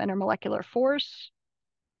terms of intermolecular force?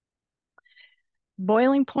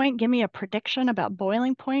 Boiling point, give me a prediction about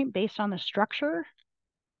boiling point based on the structure.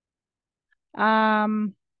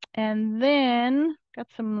 And then got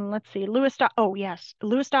some, let's see, Lewis dot, oh yes,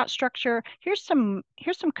 Lewis dot structure. Here's some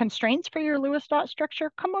constraints for your Lewis dot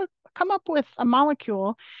structure. Come up with a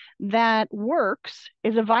molecule that works,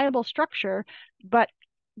 is a viable structure, but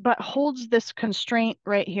holds this constraint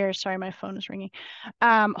right here. Sorry, my phone is ringing.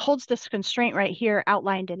 Holds this constraint right here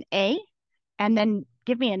outlined in A, and then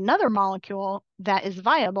give me another molecule that is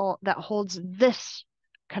viable that holds this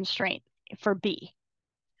constraint for B.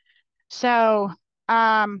 So,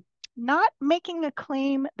 not making a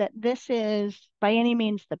claim that this is by any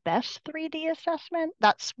means the best 3D assessment.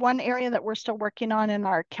 That's one area that we're still working on in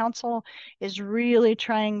our council, is really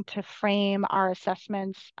trying to frame our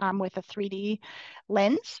assessments with a 3D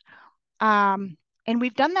lens. And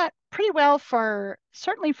we've done that pretty well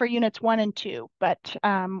certainly for units 1 and 2, but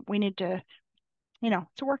we need to,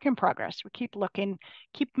 it's a work in progress. We keep looking,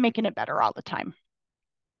 keep making it better all the time.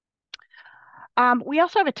 We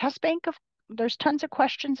also have a test bank there's tons of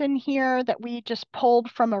questions in here that we just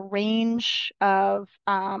pulled from a range of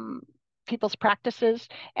people's practices,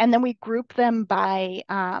 and then we group them by,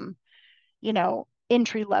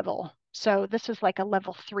 entry level. So this is like a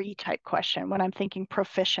level 3 type question when I'm thinking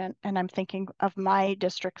proficient, and I'm thinking of my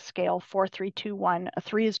district scale 4, 3, 2, 1. A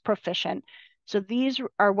 3 is proficient. So these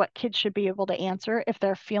are what kids should be able to answer if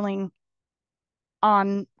they're feeling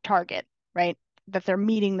on target, right? That they're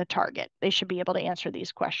meeting the target. They should be able to answer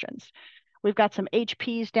these questions. We've got some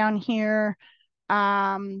HPs down here.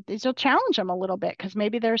 These will challenge them a little bit because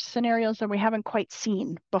maybe there's scenarios that we haven't quite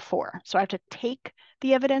seen before. So I have to take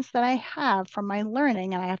the evidence that I have from my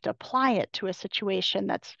learning and I have to apply it to a situation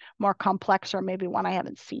that's more complex or maybe one I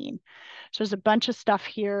haven't seen. So there's a bunch of stuff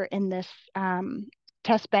here in this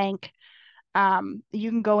test bank you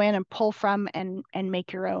can go in and pull from and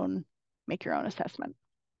make your own assessment.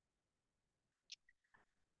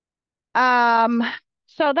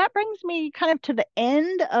 So that brings me kind of to the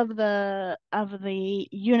end of the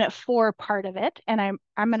Unit 4 part of it, and I'm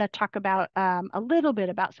going to talk about a little bit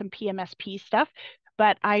about some PMSP stuff,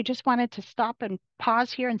 but I just wanted to stop and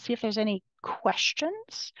pause here and see if there's any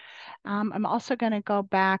questions. I'm also going to go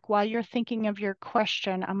back while you're thinking of your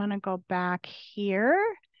question. I'm going to go back here.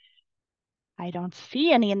 I don't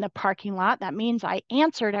see any in the parking lot. That means I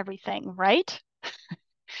answered everything, right?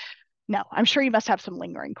 No, I'm sure you must have some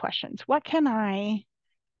lingering questions. What can I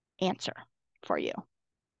answer for you?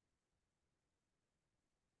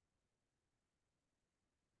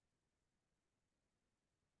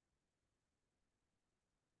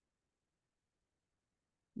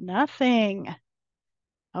 Nothing.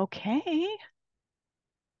 Okay.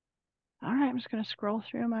 All right, I'm just going to scroll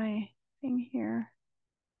through my thing here.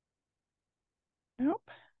 Nope.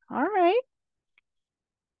 All right.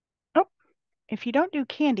 Oh, if you don't do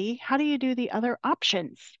candy, how do you do the other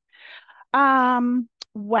options?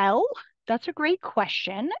 Well, that's a great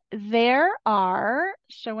question.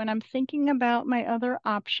 So when I'm thinking about my other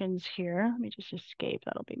options here, let me just escape.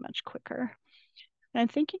 That'll be much quicker. When I'm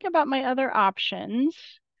thinking about my other options,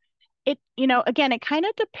 again, it kind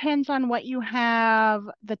of depends on what you have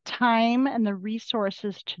the time and the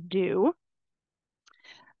resources to do.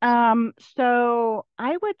 So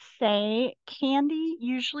I would say candy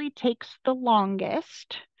usually takes the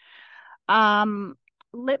longest. Um,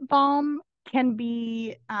 Lip balm can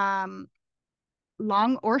be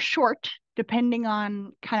long or short, depending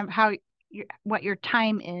on kind of what your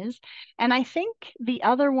time is. And I think the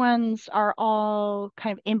other ones are all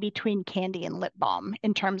kind of in between candy and lip balm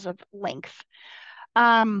in terms of length.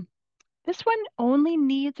 This one only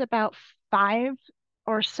needs about 5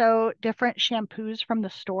 or so different shampoos from the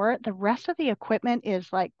store. The rest of the equipment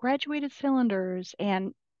is like graduated cylinders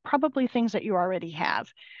and probably things that you already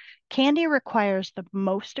have. Candy requires the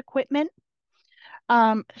most equipment.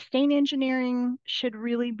 Stain engineering should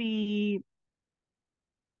really be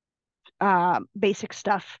basic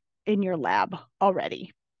stuff in your lab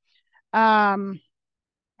already.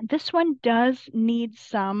 This one does need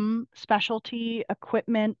some specialty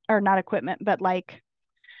equipment, or not equipment, but like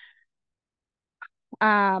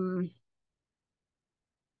I'm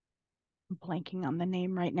blanking on the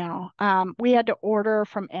name right now. We had to order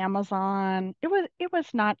from Amazon. It was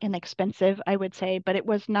not inexpensive, I would say, but it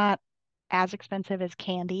was not as expensive as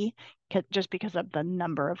candy just because of the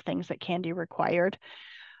number of things that candy required.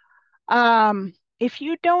 If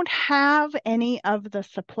you don't have any of the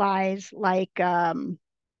supplies, like there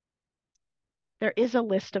is a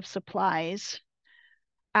list of supplies.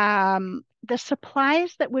 The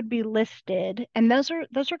supplies that would be listed, and those are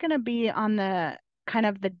going to be on the kind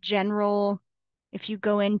of the general, if you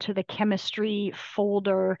go into the chemistry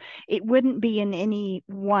folder, it wouldn't be in any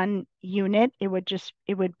one unit. It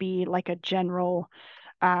would be like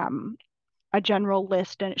um, a general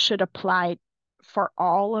list, and it should apply for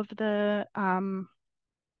all of the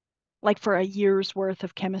like for a year's worth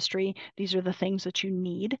of chemistry. These are the things that you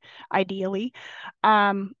need, ideally.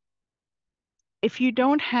 Um, if you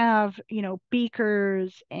don't have,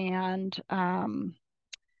 beakers and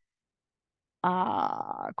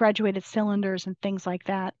graduated cylinders and things like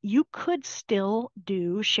that, you could still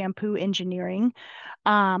do shampoo engineering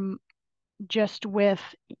um, just with,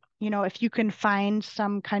 if you can find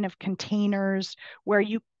some kind of containers where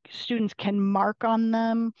students can mark on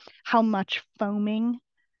them how much foaming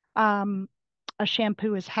um, a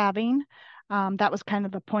shampoo is having. That was kind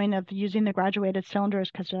of the point of using the graduated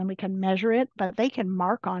cylinders because then we can measure it, but they can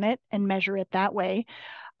mark on it and measure it that way.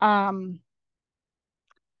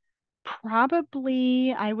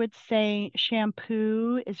 Probably, I would say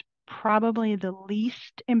shampoo is probably the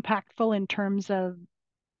least impactful in terms of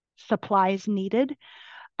supplies needed.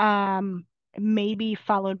 Maybe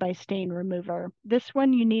followed by stain remover. This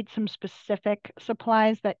one, you need some specific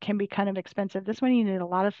supplies that can be kind of expensive. This one, you need a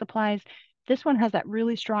lot of supplies. This one has that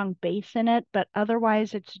really strong base in it, but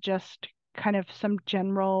otherwise it's just kind of some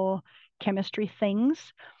general chemistry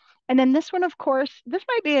things. And then this one, of course, this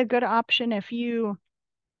might be a good option if you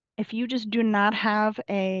just do not have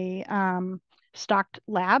a stocked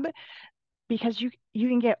lab, because you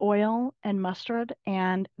can get oil and mustard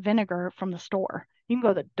and vinegar from the store. You can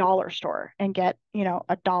go to the dollar store and get,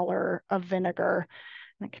 $1 of vinegar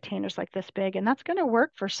The container's like this big, and that's going to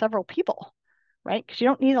work for several people, right? Because you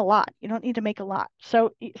don't need a lot. You don't need to make a lot.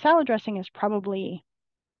 So salad dressing is probably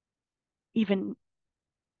even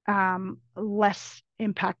less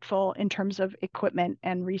impactful in terms of equipment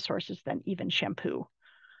and resources than even shampoo.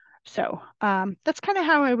 So that's kind of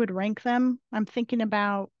how I would rank them. I'm thinking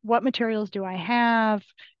about what materials do I have?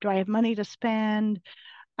 Do I have money to spend?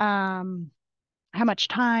 How much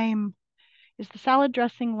time? Is the salad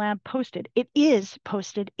dressing lab posted? It is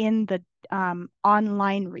posted in the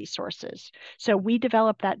online resources. So we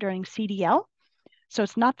developed that during CDL. So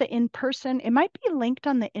it's not the in-person. It might be linked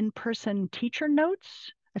on the in-person teacher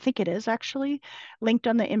notes. I think it is actually linked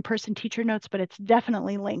on the in-person teacher notes, but it's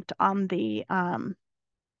definitely linked on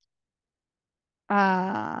uh,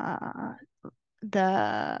 I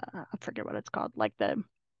forget what it's called, like the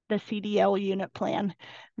CDL unit plan,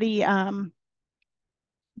 the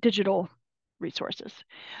digital resources.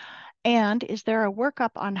 And is there a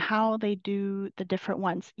workup on how they do the different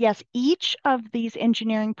ones? Yes, each of these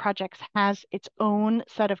engineering projects has its own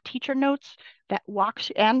set of teacher notes that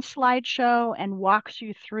walks and slideshow and walks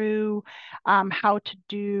you through how to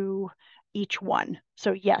do each one.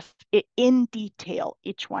 So yes, in detail,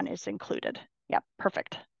 each one is included. Yep,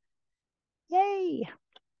 perfect. Yay.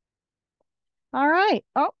 All right.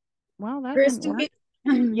 Oh, well, that didn't work. Christy,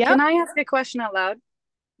 Yep. can I ask a question out loud?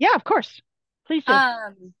 Yeah, of course. Please do.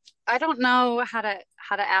 I don't know how to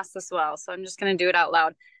ask this well, so I'm just gonna do it out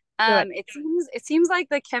loud. Do it. It seems like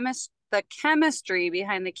the chemistry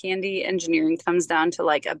behind the candy engineering comes down to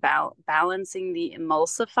like about balancing the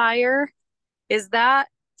emulsifier. Is that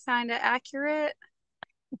kind of accurate?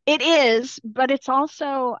 It is, but it's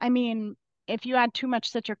also, I mean, if you add too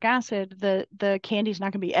much citric acid, the candy's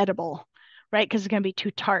not going to be edible, right? Because it's going to be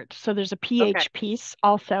too tart. So there's a Okay, pH piece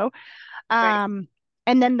also. right. Um,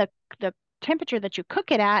 and then the temperature that you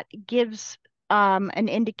cook it at gives an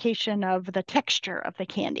indication of the texture of the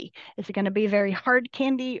candy. Is it going to be a very hard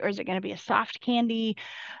candy or is it going to be a soft candy?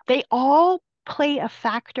 They all play a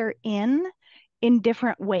factor in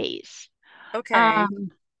different ways. Okay. Um,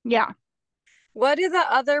 yeah. What does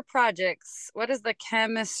the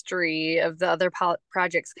chemistry of the other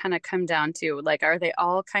projects kind of come down to? Like, are they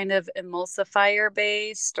all kind of emulsifier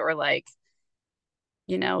based or like,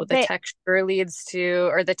 the They texture leads to,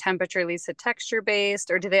 or the temperature leads to texture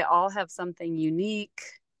based, or do they all have something unique?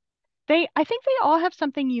 I think they all have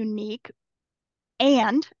something unique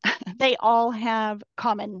and they all have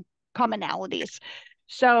commonalities.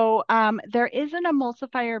 So there is an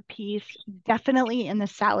emulsifier piece definitely in the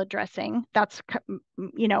salad dressing. That's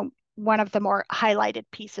one of the more highlighted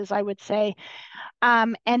pieces, I would say.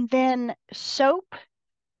 And then soap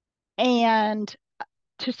and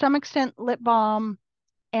to some extent lip balm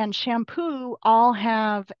and shampoo all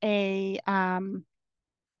have a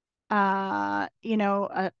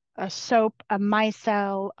soap, a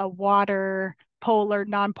micelle, a water, polar,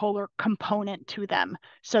 non-polar component to them.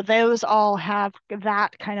 So those all have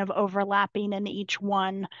that kind of overlapping in each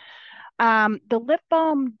one. The lip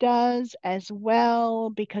balm does as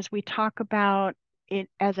well because we talk about it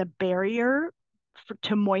as a barrier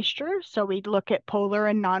to moisture. So we look at polar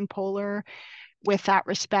and non-polar with that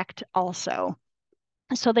respect also.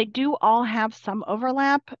 So they do all have some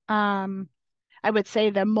overlap. I would say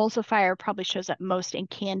the emulsifier probably shows up most in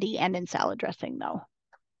candy and in salad dressing, though.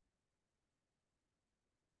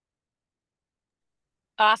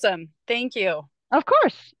 Awesome. Thank you. Of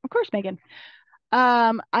course, Megan.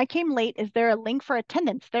 I came late. Is there a link for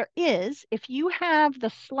attendance? There is. If you have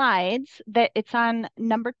the slides that it's on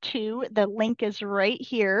number 2, the link is right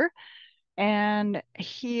here. And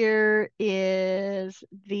here is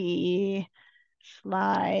the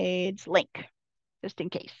slides link, just in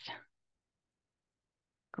case.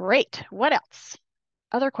 Great. What else?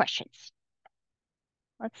 Other questions?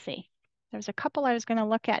 Let's see. There's a couple I was going to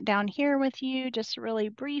look at down here with you just really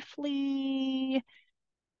briefly.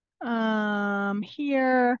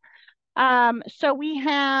 Here. So we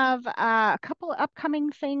have a couple of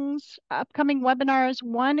upcoming things, upcoming webinars.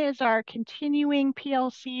 One is our continuing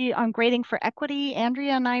PLC on grading for equity.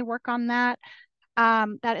 Andrea and I work on that.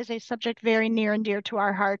 That is a subject very near and dear to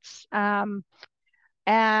our hearts.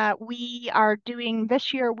 We are doing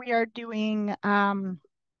this year, we are doing the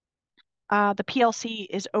PLC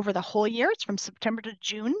is over the whole year. It's from September to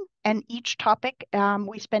June. And each topic,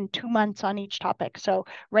 we spend 2 months on each topic. So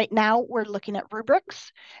right now we're looking at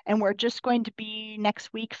rubrics and we're just going to be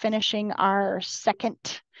next week finishing our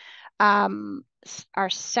second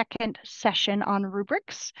session on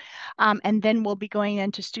rubrics. And then we'll be going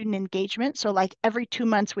into student engagement. So like every 2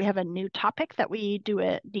 months, we have a new topic that we do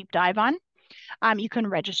a deep dive on. You can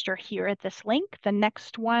register here at this link. The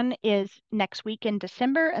next one is next week in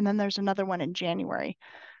December, and then there's another one in January.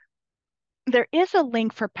 There is a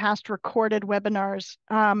link for past recorded webinars.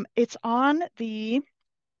 It's on the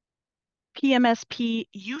PMSP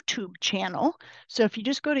YouTube channel. So if you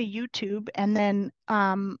just go to YouTube and then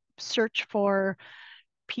search for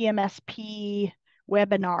PMSP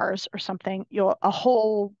webinars or something, a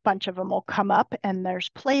whole bunch of them will come up, and there's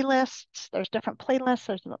playlists. There's different playlists.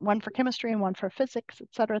 There's one for chemistry and one for physics, et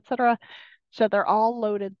cetera, et cetera. So they're all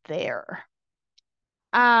loaded there.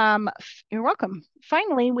 You're welcome.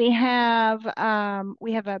 Finally, we have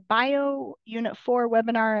a Bio Unit 4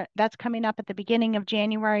 webinar that's coming up at the beginning of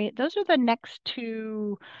January. Those are the next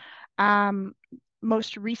two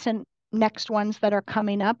most recent next ones that are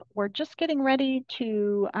coming up. We're just getting ready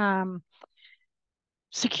to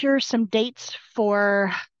secure some dates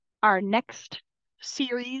for our next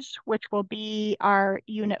series, which will be our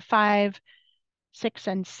Unit 5, 6,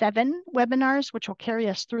 and 7 webinars, which will carry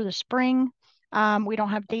us through the spring. We don't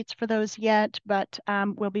have dates for those yet, but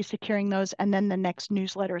we'll be securing those. And then the next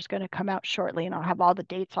newsletter is going to come out shortly, and I'll have all the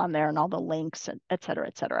dates on there and all the links, et cetera,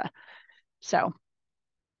 et cetera. So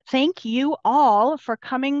thank you all for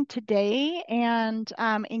coming today and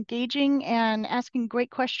engaging and asking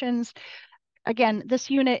great questions. Again,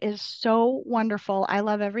 this unit is so wonderful. I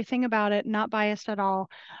love everything about it, not biased at all.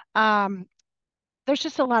 There's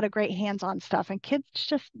just a lot of great hands-on stuff, and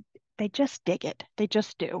kids they just dig it. They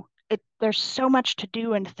just do. There's so much to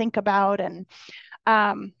do and think about, and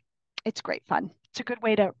it's great fun. It's a good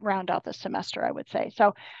way to round out the semester, I would say.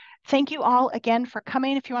 So thank you all again for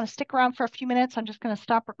coming. If you want to stick around for a few minutes, I'm just going to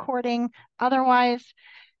stop recording. Otherwise,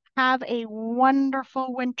 have a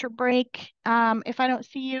wonderful winter break if I don't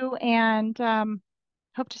see you, and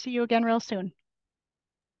hope to see you again real soon.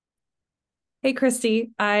 Hey,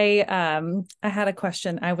 Christy, I had a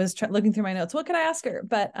question. I was looking through my notes. What could I ask her?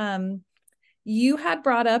 But you had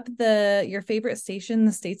brought up your favorite station,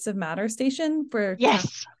 the States of Matter station for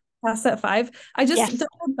Yes. Task Set 5. I just Yes.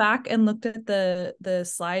 went back and looked at the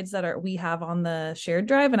slides that we have on the shared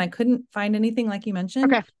drive, and I couldn't find anything like you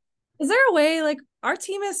mentioned. Okay. Is there a way, like, our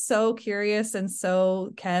team is so curious and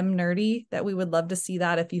so chem nerdy that we would love to see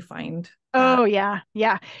that if you find that. Oh, yeah.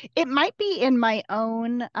 Yeah. It might be in my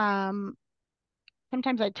own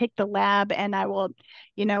sometimes I take the lab and I will,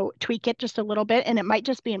 tweak it just a little bit, and it might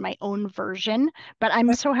just be in my own version, but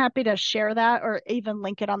I'm so happy to share that or even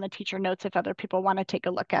link it on the teacher notes if other people want to take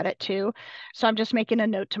a look at it too. So I'm just making a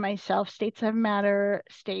note to myself, States of Matter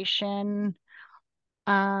Station,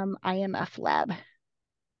 IMF lab.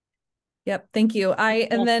 Yep. Thank you. And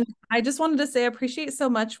Cool. then I just wanted to say, I appreciate so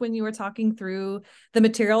much when you were talking through the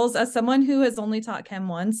materials. As someone who has only taught chem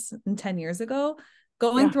once and 10 years ago,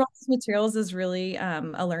 going through all these materials is really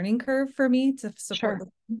a learning curve for me to support.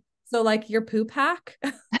 Sure. So like your poop hack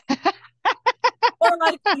or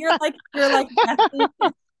like your fake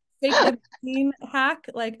the machine hack,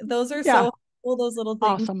 like those are so cool, those little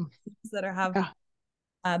things Awesome. that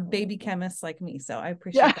have baby chemists like me. So I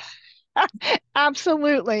appreciate that.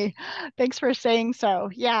 Absolutely. Thanks for saying so.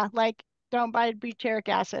 Yeah, like don't buy butyric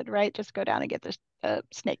acid, right? Just go down and get this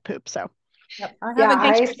snake poop. So yep.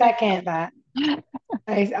 I second that.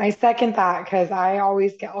 I second that because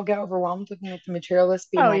I'll get overwhelmed looking at the material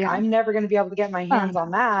list, being I'm never going to be able to get my hands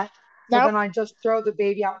on that. So then I just throw the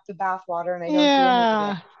baby out with the bathwater and I don't do anything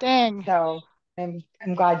with it. Dang. So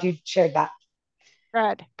I'm glad you shared that.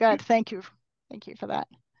 Good. Thank you. Thank you for that.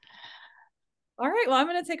 All right. Well, I'm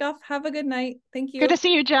going to take off. Have a good night. Thank you. Good to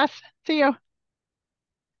see you, Jess. See you.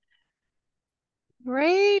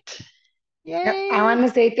 Great. Yay. Yep, I want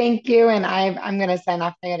to say thank you, and I'm going to sign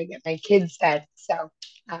off. I got to get my kids fed. So,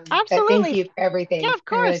 absolutely. Thank you for everything. Yeah, of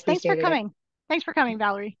course. Really Thanks for coming. It. Thanks for coming,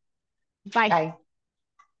 Valerie. Bye. Bye.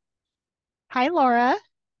 Hi, Laura.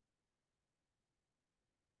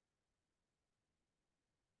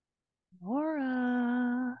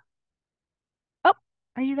 Laura. Oh,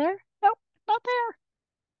 are you there? Nope, not there.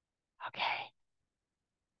 Okay.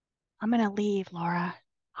 I'm going to leave, Laura.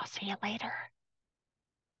 I'll see you later.